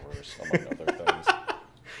the Universe, among other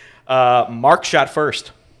things. Mark shot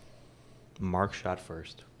first. Mark shot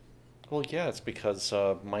first. Well, yeah, it's because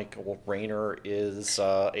Michael Raynor is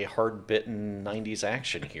a hard-bitten 90s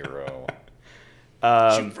action hero.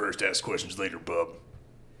 Shoot first, ask questions later, bub.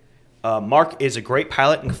 Mark is a great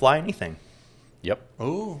pilot and can fly anything. Yep.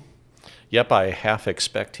 Oh. Yep, I half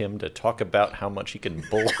expect him to talk about how much he can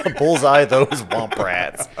bullseye those womp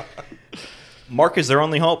rats. Mark is their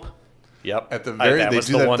only hope. Yep. At the very, that they was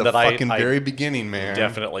do the that one at the that fucking very beginning, man.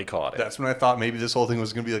 definitely caught it. That's when I thought maybe this whole thing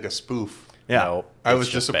was going to be like a spoof. Yeah. No, I it's was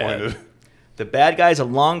just disappointed. bad. The bad guy's a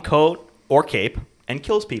long coat or cape and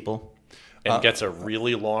kills people. And gets a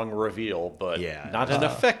really long reveal, but Yeah. not an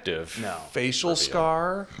effective. No. Facial reveal.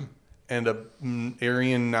 scar and a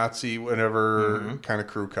Aryan Nazi whatever kind of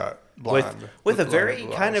crew cut. Blonde. With a blonde very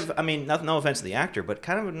blue kind eyes. of, I mean, no offense to the actor, but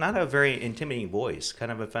kind of not a very intimidating voice.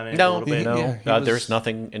 Kind of offending a No, little bit. no, Yeah, he was- there's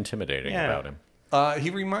nothing intimidating Yeah. about him. He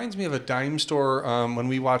reminds me of a dime store when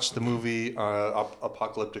we watched the movie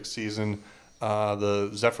Apocalyptic Season. The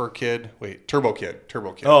Zephyr Kid. Wait, Turbo Kid.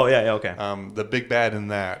 Oh, yeah, okay. The big bad in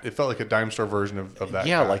that. It felt like a dime store version of that.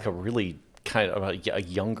 Yeah, guy. like a really kind of a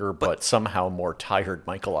younger but somehow more tired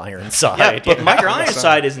Michael Ironside. Yeah, but Michael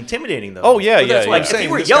Ironside is intimidating, though. Oh, yeah, But that's yeah, like, yeah. if saying you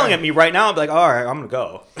were this yelling guy- at me right now, I'd be like, all right, I'm going to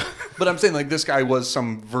go. But I'm saying like this guy was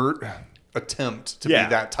some attempt to Yeah. be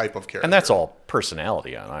that type of character. And that's all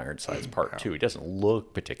personality on Ironside's part, too. He doesn't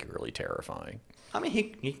look particularly terrifying. I mean,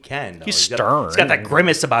 he can. Though. He's He's got stern. that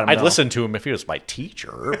grimace about him. I'd though. listen to him if he was my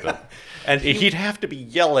teacher, but And he'd have to be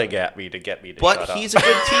yelling at me to get me to But shut up. he's a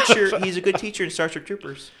good teacher. He's a good teacher in Star Trek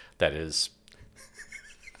Troopers. That is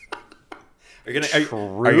Are you gonna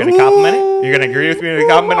compliment it? You're gonna agree with me in a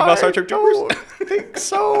compliment about Star Trek Troopers? I think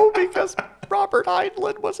so, because Robert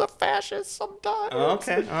Heinlein was a fascist sometimes.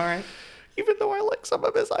 Okay, all right. Even though I like some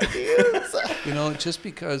of his ideas. just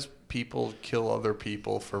because people kill other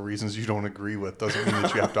people for reasons you don't agree with doesn't mean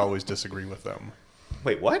that you have to always disagree with them.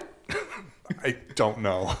 Wait, what? I don't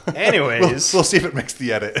know. Anyways, we'll see if it makes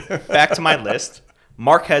the edit. back to my list.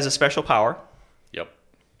 Mark has a special power. Yep.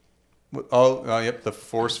 Yep, the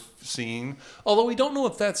force scene. Although we don't know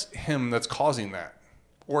if that's him that's causing that,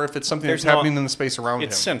 or if it's something There's that's no- happening in the space around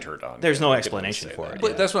It's him. centered on There's him. no I can explanation say for that. it.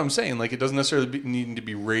 But that's what I'm saying. Like, it doesn't necessarily need to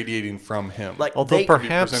be radiating from him. Like, Although they-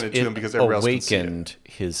 perhaps presented to it him because everybody else can see it. awakened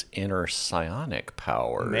his inner psionic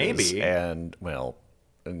powers. Maybe. And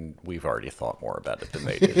we've already thought more about it than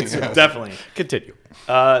they did. So Definitely. continue.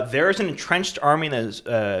 There is an entrenched army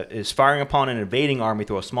that is firing upon an invading army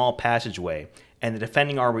through a small passageway, and the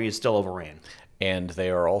defending army is still overran. And they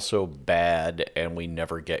are also bad, and we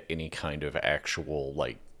never get any kind of actual,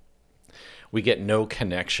 we get no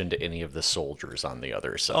connection to any of the soldiers on the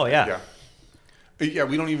other side. Oh, yeah. Yeah,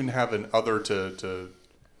 we don't even have an other to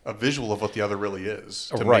a visual of what the other really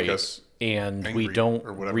is to Right. make us And angry we don't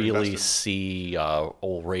or whatever really invested. see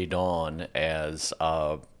old Ray Dawn as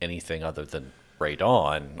anything other than Ray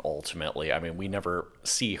Dawn, ultimately. I mean, we never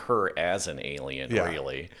see her as an alien, Yeah.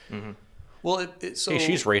 really. Well, so Hey,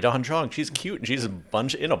 she's Ray Dawn Jong. She's cute, and she's in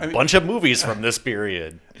a bunch of movies from this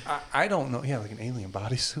period. I don't know. Yeah, like an alien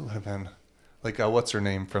bodysuit would have been like what's her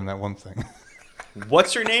name from that one thing?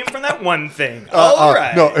 What's her name from that one thing? All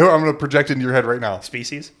right. No, I'm going to project into your head right now.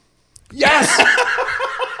 Species? Yes.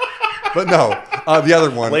 But no, the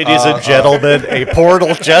other one. Ladies and gentlemen, a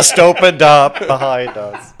portal just opened up behind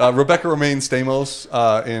us. Rebecca Romaine Stamos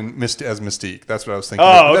as Mystique. That's what I was thinking.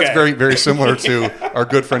 Oh, That's okay. very, very similar to our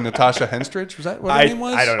good friend Natasha Henstridge. Was that what her name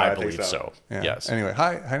was? I don't know. I I think believe so. Yeah. Yes. Anyway,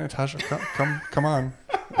 hi Natasha. Come on,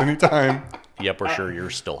 anytime. Yep, we're sure you're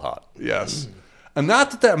still hot. Yes, and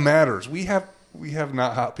not that matters. We have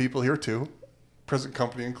not hot people here too, present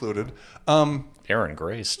company included. Aaron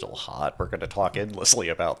Gray's still hot. We're going to talk endlessly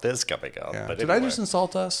about this coming up. Yeah. But Did I anyway, just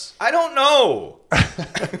insult us? I don't know.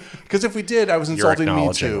 Because if we did, I was you're insulting me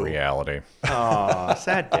acknowledging too. reality. Aw,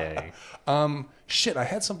 sad day. Shit, I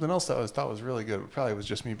had something else that I thought was really good. But probably was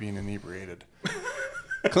just me being inebriated.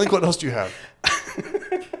 Clink, what else do you have?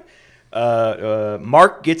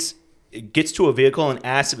 Mark gets to a vehicle and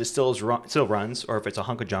asks if it still runs or if it's a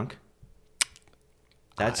hunk of junk.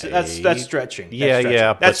 That's stretching. Yeah,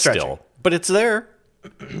 That's but stretching. still. But it's there.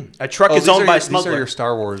 A truck is owned by a These are smuggler. your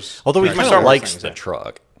Star Wars. Although he My kind Star of Wars likes things, the yeah.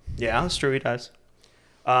 truck. Yeah, that's true. He does.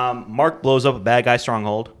 Mark blows up a bad guy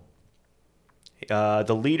stronghold.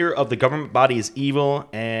 The leader of the government body is evil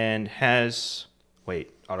and has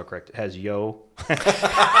autocorrect has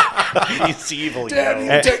He's evil. Damn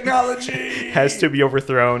yo. you, technology! has to be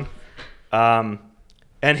overthrown.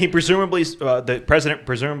 And he presumably the president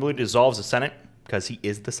presumably dissolves the Senate because he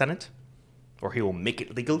is the Senate, or he will make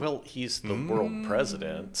it legal. Well, he's the world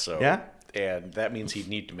president, so Yeah? And that means he'd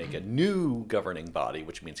need to make a new governing body,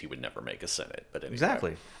 which means he would never make a Senate. But anyway.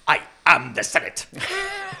 Exactly. I am the Senate.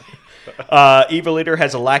 Evil leader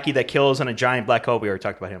has a lackey that kills on a giant black hole. We already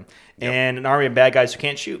talked about him. Yep. And an army of bad guys who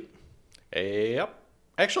can't shoot. Yep.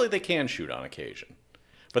 Actually, they can shoot on occasion.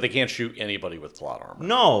 But they can't shoot anybody with plot armor.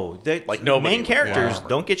 No, Like nobody main with characters armor.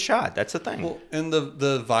 don't get shot. That's the thing. Well, and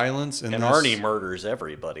the violence in And this, Arnie murders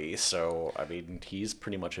everybody, so, I mean, he's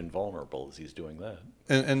pretty much invulnerable as he's doing that.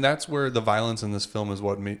 and that's where the violence in this film is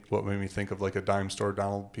what made me think of like a dime store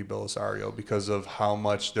Donald P. Belisario, because of how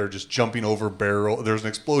much they're just jumping over barrel. There's an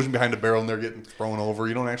explosion behind a barrel and they're getting thrown over.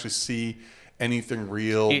 You don't actually see anything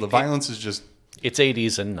real. The violence is just... It's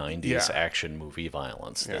 80s and 90s Yeah. action movie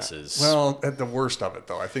violence. Yeah. This is... Well, at the worst of it,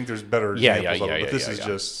 though. I think there's better Yeah, examples of it, but yeah, this yeah, is yeah.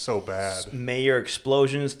 just so bad. May your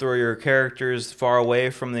explosions throw your characters far away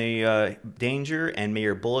from the danger, and may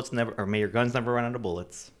your guns never run out of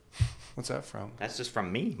bullets. What's that from? That's just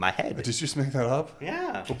from me, my head. Did you just make that up?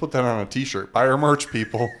 Yeah. We'll put that on a t-shirt. Buy our merch,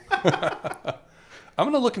 people. I'm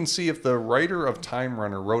going to look and see if the writer of Time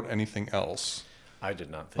Runner wrote anything else. I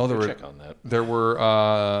did not think to check on that. There were,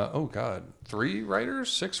 3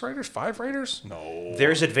 writers, 6 writers, 5 writers? No.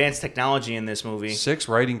 There's advanced technology in this movie. 6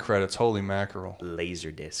 writing credits. Holy mackerel.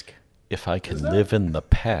 Laserdisc. If I can live in the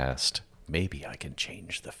past, maybe I can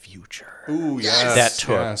change the future. Ooh, yes.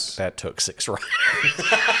 That took 6 writers.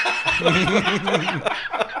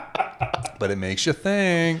 But it makes you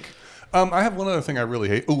think. I have one other thing I really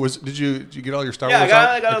hate. Oh, did you get all your Star Yeah, Wars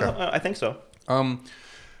I out? got. Okay. I think so.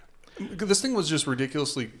 This thing was just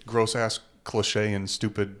ridiculously gross-ass cliche and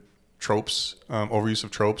stupid tropes, overuse of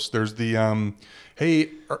tropes. There's the,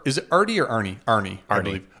 is it Artie or Arnie? Arnie, I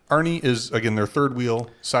believe. Arnie is, again, their third wheel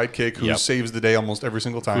sidekick who saves the day almost every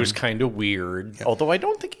single time. Who's kind of weird. Yep. Although I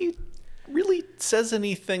don't think he really says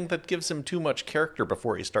anything that gives him too much character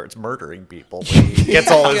before he starts murdering people. He gets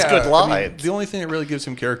all his good lines. I mean, the only thing that really gives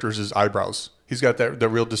him character is his eyebrows. He's got that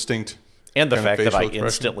real distinct... And the kind of fact that I facial expression.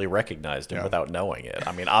 instantly recognized him without knowing it.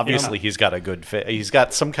 I mean, obviously he's got a good face. He's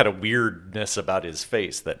got some kind of weirdness about his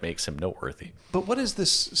face that makes him noteworthy. But what is this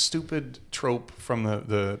stupid trope from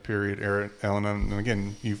the period, Alan? And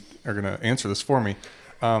again, you are going to answer this for me,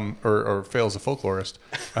 or fail as a folklorist.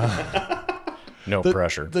 No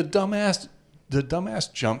pressure. The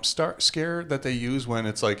dumbass jump scare that they use when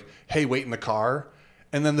it's like, hey, wait in the car.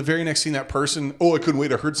 And then the very next scene, that person, I couldn't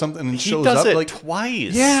wait, I heard something, and shows up. He does it like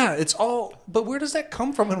twice. Yeah, it's all. But where does that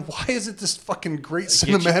come from, and why is it this fucking great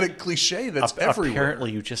cinematic cliche that's everywhere?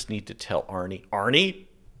 Apparently, you just need to tell Arnie,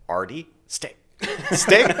 stay.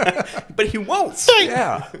 But he won't. Stay.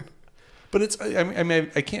 Yeah, but it's. I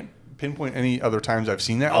mean, I can't pinpoint any other times I've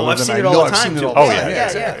seen that. Oh, other I've than seen I it all know the I've time. seen it all Oh, the yeah, time. yeah,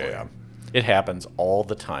 Exactly. Yeah. It happens all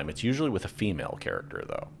the time. It's usually with a female character,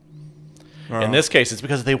 though. In this case, it's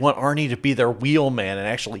because they want Arnie to be their wheelman and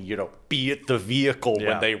actually, be at the vehicle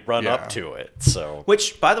when they run up to it. So,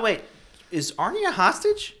 Which, by the way, is Arnie a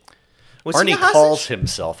hostage? Was he Arnie a hostage? calls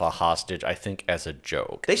himself a hostage, I think, as a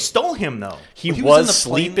joke. They stole him, though. He was was in the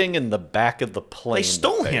plane. sleeping in the back of the plane. They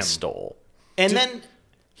stole that him. They stole. And then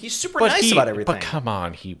he's super nice about everything. But come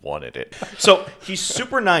on, he wanted it. So he's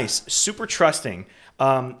super nice, super trusting.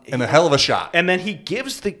 And a hell of a shot. And then he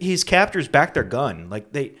gives his captors back their gun.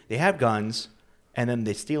 Like they have guns, and then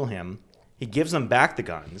they steal him. He gives them back the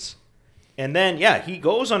guns, and then he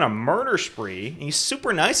goes on a murder spree. And he's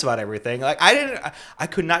super nice about everything. Like I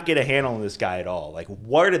could not get a handle on this guy at all. Like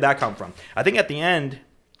where did that come from? I think at the end,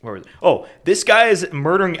 where was it? Oh, this guy is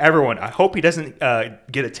murdering everyone. I hope he doesn't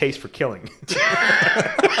get a taste for killing.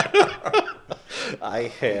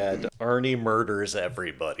 I had Arnie murders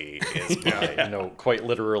everybody is my note, quite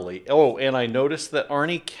literally. Oh, and I noticed that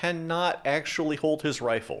Arnie cannot actually hold his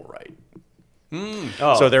rifle right.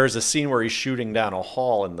 Oh. So there's a scene where he's shooting down a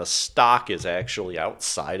hall and the stock is actually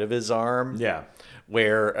outside of his arm. Yeah.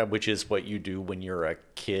 Which is what you do when you're a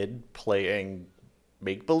kid playing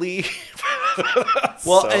make-believe.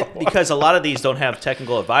 Well, because a lot of these don't have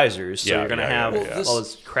technical advisors, so Yeah, you're going to yeah, have yeah. all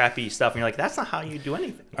this crappy stuff, and you're like, that's not how you do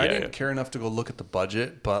anything. I didn't care enough to go look at the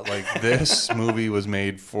budget, but like this movie was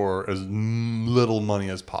made for as little money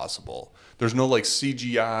as possible. There's no like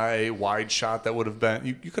CGI wide shot that would have been.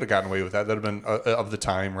 You could have gotten away with that. That would have been of the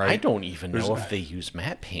time, right? I don't even know if they use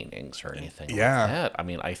matte paintings or anything Yeah. like that. I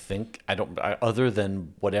mean, other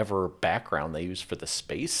than whatever background they use for the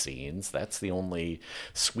space scenes, that's the only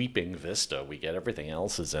sweeping vista we get. Everything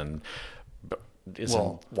else is in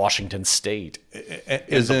Washington State.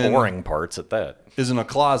 Is the in boring parts at that. Is in a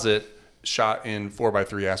closet shot in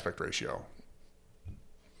 4:3 aspect ratio.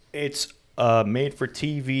 It's a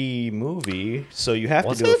made-for-TV movie, so you have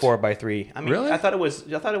Was to do it? a 4x3. I mean, Really? I thought it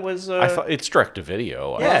was. I thought it's direct to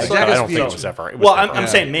video. Yeah, I exactly. don't think it was ever. It was Well, never- I'm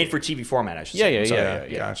saying made-for-TV format. I should Yeah, say. yeah, So, yeah.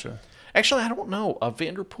 Gotcha. Actually, I don't know.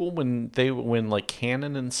 Vanderpool, when like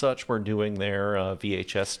Canon and such were doing their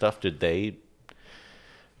VHS stuff, did they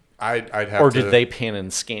I'd have or to, did they pan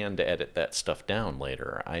and scan to edit that stuff down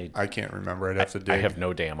later? I can't remember. I'd have to dig. I have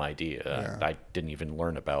no damn idea. Yeah. I didn't even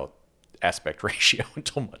learn about aspect ratio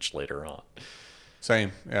until much later on.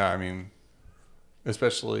 Same. Yeah, I mean,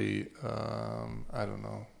 especially, I don't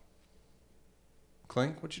know.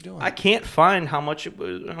 Clink, what you doing? I can't find how much it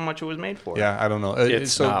was made for. Yeah, I don't know.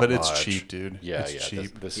 It's not but it's much. cheap, dude. Yeah, it's yeah.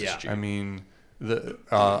 cheap. This Yeah. is cheap. I mean, the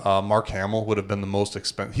Mark Hamill would have been the most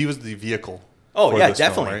expensive. He was the vehicle. Oh for yeah, this film,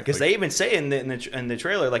 definitely. right? Because Like, they even say in the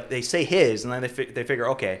trailer, like they say his, and then they figure,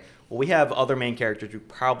 okay, well we have other main characters who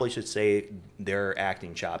probably should say their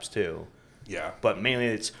acting chops too. yeah, But mainly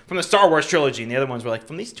it's from the Star Wars trilogy, and the other ones were like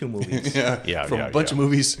from these two movies. Yeah, from yeah, a bunch yeah. of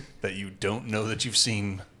movies that you don't know that you've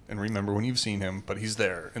seen and remember when you've seen him, but he's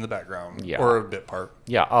there in the background Yeah. or a bit part.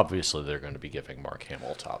 Yeah, obviously they're going to be giving Mark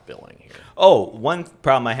Hamill top billing here. Oh, one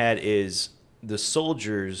problem I had is the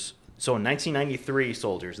soldiers. So in 1993,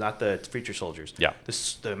 soldiers, not the future soldiers. Yeah.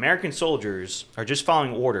 The American soldiers are just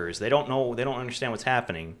following orders. They don't know. They don't understand what's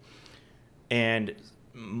happening. And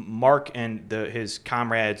Mark and his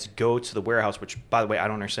comrades go to the warehouse, which, by the way, I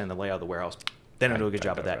don't understand the layout of the warehouse. They don't do a good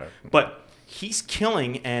job of that. But he's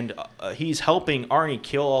killing and he's helping Arnie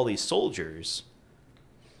kill all these soldiers.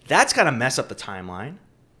 That's got to mess up the timeline.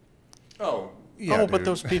 Oh, yeah. but dude.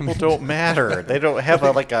 those people don't matter. They don't have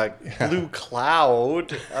a blue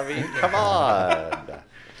cloud. I mean, come on.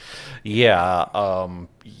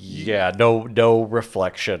 Yeah, no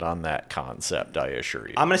reflection on that concept, I assure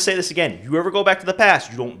you. I'm going to say this again. You ever go back to the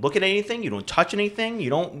past, you don't look at anything, you don't touch anything, you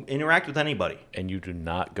don't interact with anybody. And you do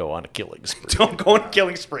not go on a killing spree. Don't go on a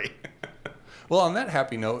killing spree. Well, on that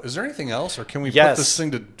happy note, is there anything else, or can we Yes. put this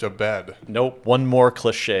thing to bed? Nope, one more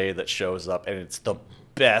cliche that shows up, and it's the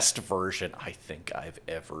best version I think I've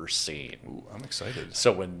ever seen. Ooh, I'm excited.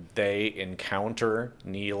 So when they encounter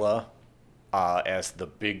Neila, as the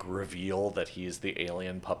big reveal that he's the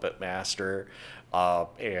alien puppet master,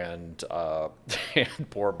 and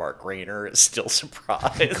poor Mark Raynor is still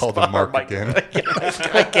surprised. Called him Mark again.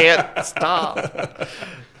 I can't stop.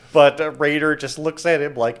 But Raynor just looks at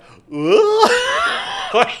him like, "Ugh."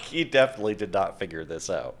 Like he definitely did not figure this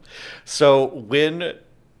out. So when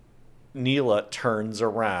Neila turns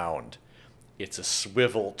around, it's a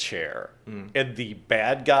swivel chair, and the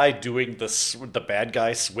bad guy doing the bad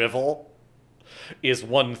guy swivel is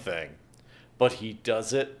one thing, but he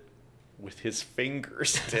does it with his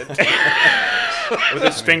fingers. With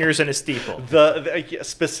his fingers in a steeple.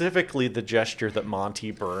 Specifically the gesture that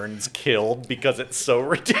Monty Burns killed because it's so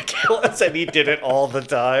ridiculous, and he did it all the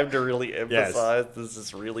time to really emphasize this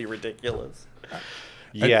is really ridiculous.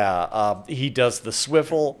 Yeah, he does the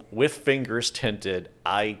swivel with fingers tinted.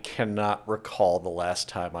 I cannot recall the last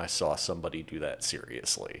time I saw somebody do that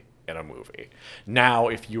seriously in a movie. Now,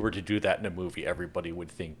 if you were to do that in a movie, everybody would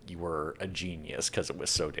think you were a genius because it was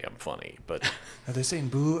so damn funny. But Are they saying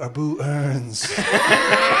boo or boo earns?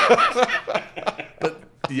 But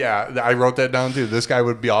yeah, I wrote that down too. This guy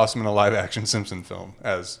would be awesome in a live action Simpson film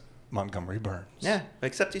as Montgomery Burns. Yeah,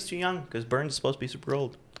 except he's too young because Burns is supposed to be super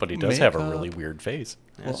old. but he does have a Makeup. really weird face.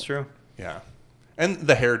 That's true. Yeah. And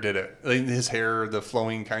the hair did it. Like, his hair, the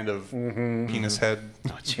flowing kind of penis head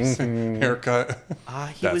haircut.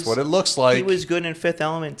 That's what it looks like. He was good in Fifth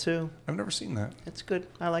Element too. I've never seen that. It's good.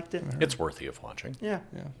 I liked it. It's worthy of watching. Yeah.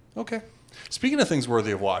 Yeah. Okay. Speaking of things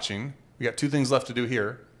worthy of watching, we got two things left to do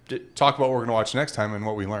here. Talk about what we're going to watch next time and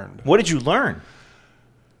what we learned. What did you learn?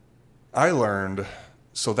 I learned,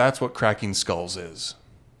 so that's what cracking skulls is.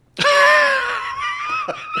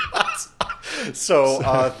 So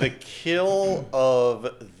the kill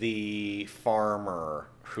of the farmer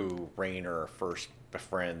who Raynor first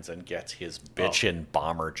befriends and gets his bitchin'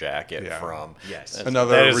 bomber jacket Yeah. from. Yes. That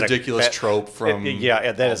Another is ridiculous trope from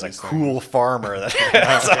yeah, that is a these cool farmer that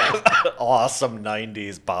has an awesome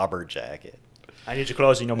 90s bomber jacket. I need your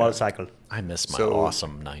clothes and your motorcycle. I miss my So,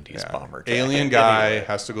 awesome 90s Yeah. bomber jacket. Alien guy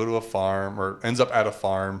has to go to a farm or ends up at a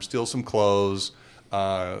farm, steals some clothes,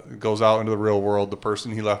 goes out into the real world. The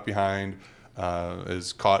person he left behind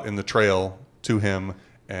is caught in the trail to him,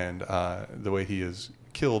 and the way he is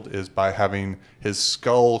killed is by having his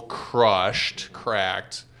skull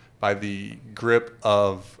cracked by the grip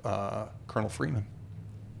of Colonel Freeman.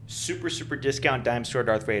 Super, super discount dime store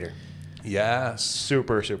Darth Vader. Yes.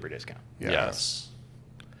 Super, super discount. Yes.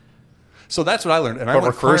 So that's what I learned, and I But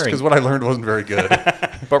went first requiring- because what I learned wasn't very good.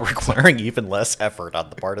 but requiring even less effort on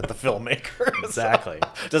the part of the filmmaker. Exactly.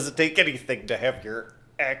 So, doesn't take anything to have your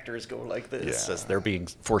actors go like this as they're being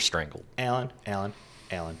force strangled. Alan,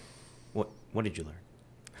 what did you learn?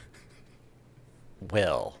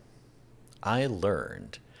 Well, I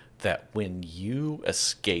learned that when you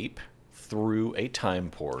escape through a time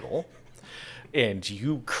portal and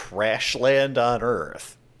you crash land on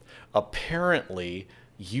Earth, apparently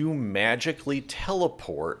you magically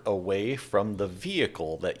teleport away from the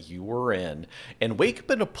vehicle that you were in and wake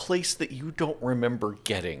up in a place that you don't remember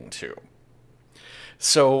getting to.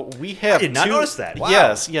 So we have. I did not notice that. Wow.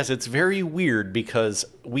 Yes, it's very weird because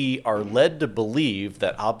we are led to believe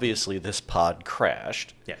that obviously this pod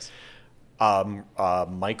crashed. Yes.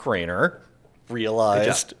 Mike Raynor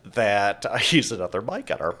realized that I use another mic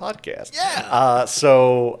on our podcast. Yeah.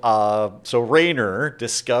 So Raynor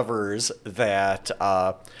discovers that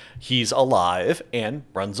he's alive and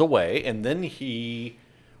runs away, and then he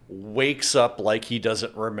wakes up like he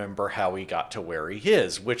doesn't remember how he got to where he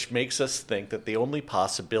is, which makes us think that the only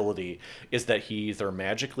possibility is that he either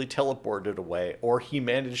magically teleported away or he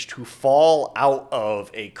managed to fall out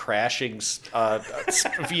of a crashing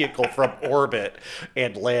vehicle from orbit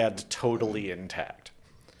and land totally intact.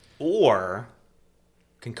 Or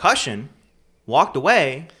concussion, walked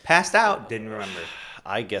away, passed out, didn't remember.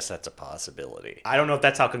 I guess that's a possibility. I don't know if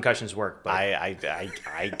that's how concussions work, but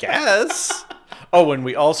I guess. Oh, and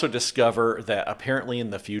we also discover that apparently in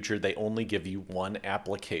the future they only give you one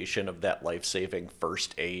application of that life-saving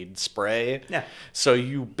first aid spray. Yeah. So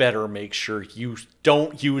you better make sure you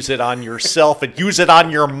don't use it on yourself and use it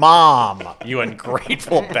on your mom, you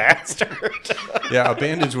ungrateful bastard. Yeah, a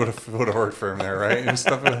bandage would have worked for him there, right? And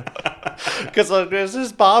stuff. Because as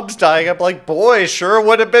his mom's dying, I'm like, boy, sure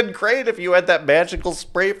would have been great if you had that magical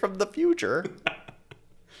spray from the future.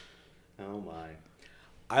 Oh my.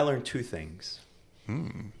 I learned two things.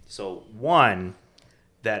 So one,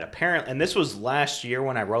 that apparently, and this was last year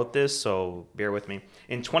when I wrote this, so bear with me.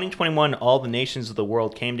 In 2021, all the nations of the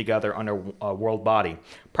world came together under a world body,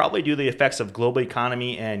 probably due to the effects of global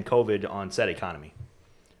economy and COVID on said economy.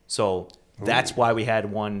 So that's why we had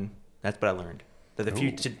one. That's what I learned. That the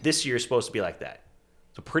future, this year is supposed to be like that.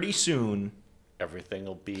 So pretty soon, everything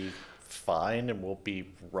will be fine and will be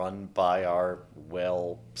run by our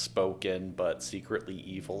well-spoken but secretly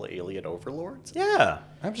evil alien overlords. Yeah.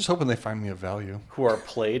 I'm just hoping they find me a value. Who are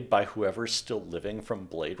played by whoever's still living from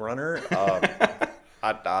Blade Runner.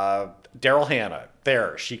 Daryl Hannah.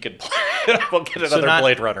 There, she could play. We'll get another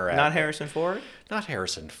Blade Runner out. Not Harrison Ford? Not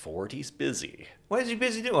Harrison Ford. He's busy. What is he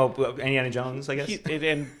busy doing? Oh, Indiana Jones, I guess.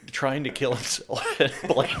 And trying to kill himself in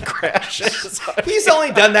plane crashes. He's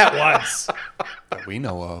only done that once. That we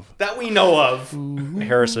know of. That we know of.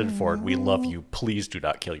 Harrison Ford, we love you. Please do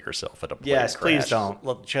not kill yourself in a plane Yes, crash. please don't.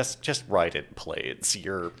 Look, just ride it in planes.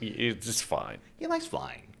 It's fine. He likes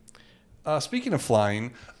flying. Speaking of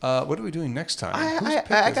flying, what are we doing next time? I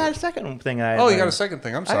got a second thing. You got a second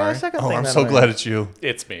thing. I'm sorry. I got a second thing I'm that so I glad it's you.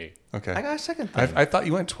 It's me. Okay. I got a second thing. I thought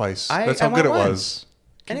you went twice. That's how good it was.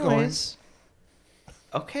 Keep Anyways.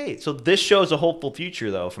 Okay, so this shows a hopeful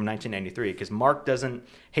future, though, from 1993, because Mark doesn't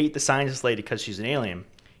hate the scientist lady because she's an alien.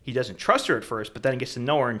 He doesn't trust her at first, but then he gets to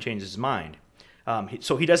know her and changes his mind.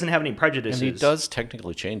 So he doesn't have any prejudices. And he does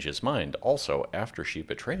technically change his mind also after she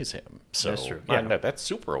betrays him. So That's true. Yeah, Yeah. no, that's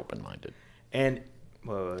super open-minded. And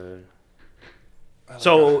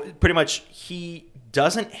so pretty much he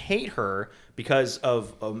doesn't hate her because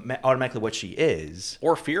of automatically what she is.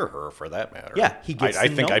 Or fear her, for that matter. Yeah, he gets I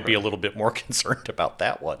to think know I'd be her. a little bit more concerned about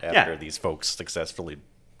that one after these folks successfully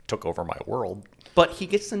took over my world. But he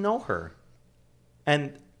gets to know her.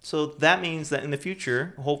 And so that means that in the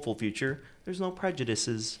future, hopeful future, there's no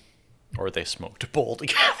prejudices. Or they smoked a bowl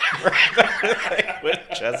together. They went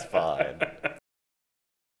just fine.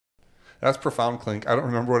 That's profound, Clink. I don't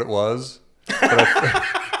remember what it was,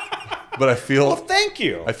 but I feel. Well, thank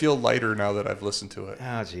you. I feel lighter now that I've listened to it. Oh,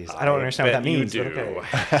 jeez. I don't understand what that bet you means. do. But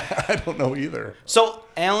okay. I don't know either. So,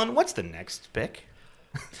 Alan, what's the next pick?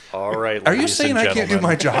 All right, Are you ladies saying and I can't do gentlemen.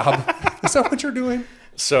 my job? Is that what you're doing?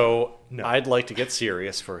 So No. I'd like to get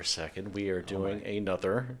serious for a second. We are doing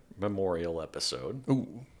another memorial episode.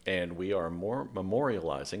 Ooh. And we are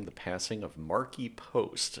memorializing the passing of Marky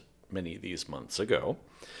Post many of these months ago.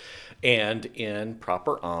 And in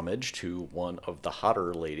proper homage to one of the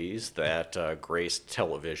hotter ladies that graced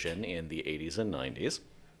television in the 80s and 90s,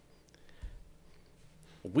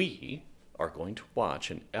 we are going to watch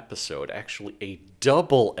an episode, actually a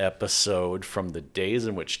double episode from the days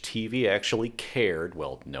in which TV actually cared.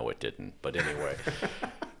 Well, no, it didn't, but anyway.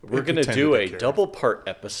 We're going to do a double-part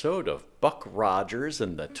episode of Buck Rogers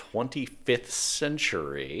in the 25th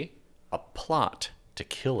Century, A Plot to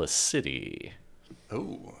to kill a city.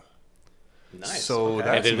 Oh. Nice. So Okay.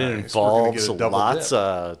 that's And it nice. We're gonna involves get a double lots dip.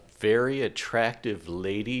 of very attractive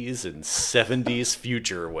ladies in 70s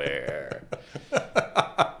future wear.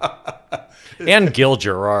 And Gil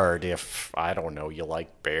Gerard, if, I don't know, you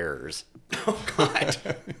like bears. Oh God.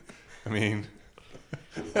 I mean,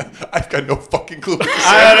 I've got no fucking clue.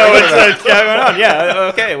 I don't know what's going on. Yeah.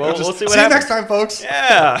 Okay. Well, we'll see what See you happens. next time, folks.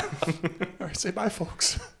 Yeah. All right, say bye,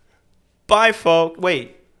 folks. Bye, folks.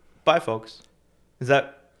 Wait. Bye, folks. Is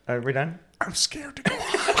that? Are we done? I'm scared to go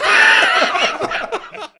on.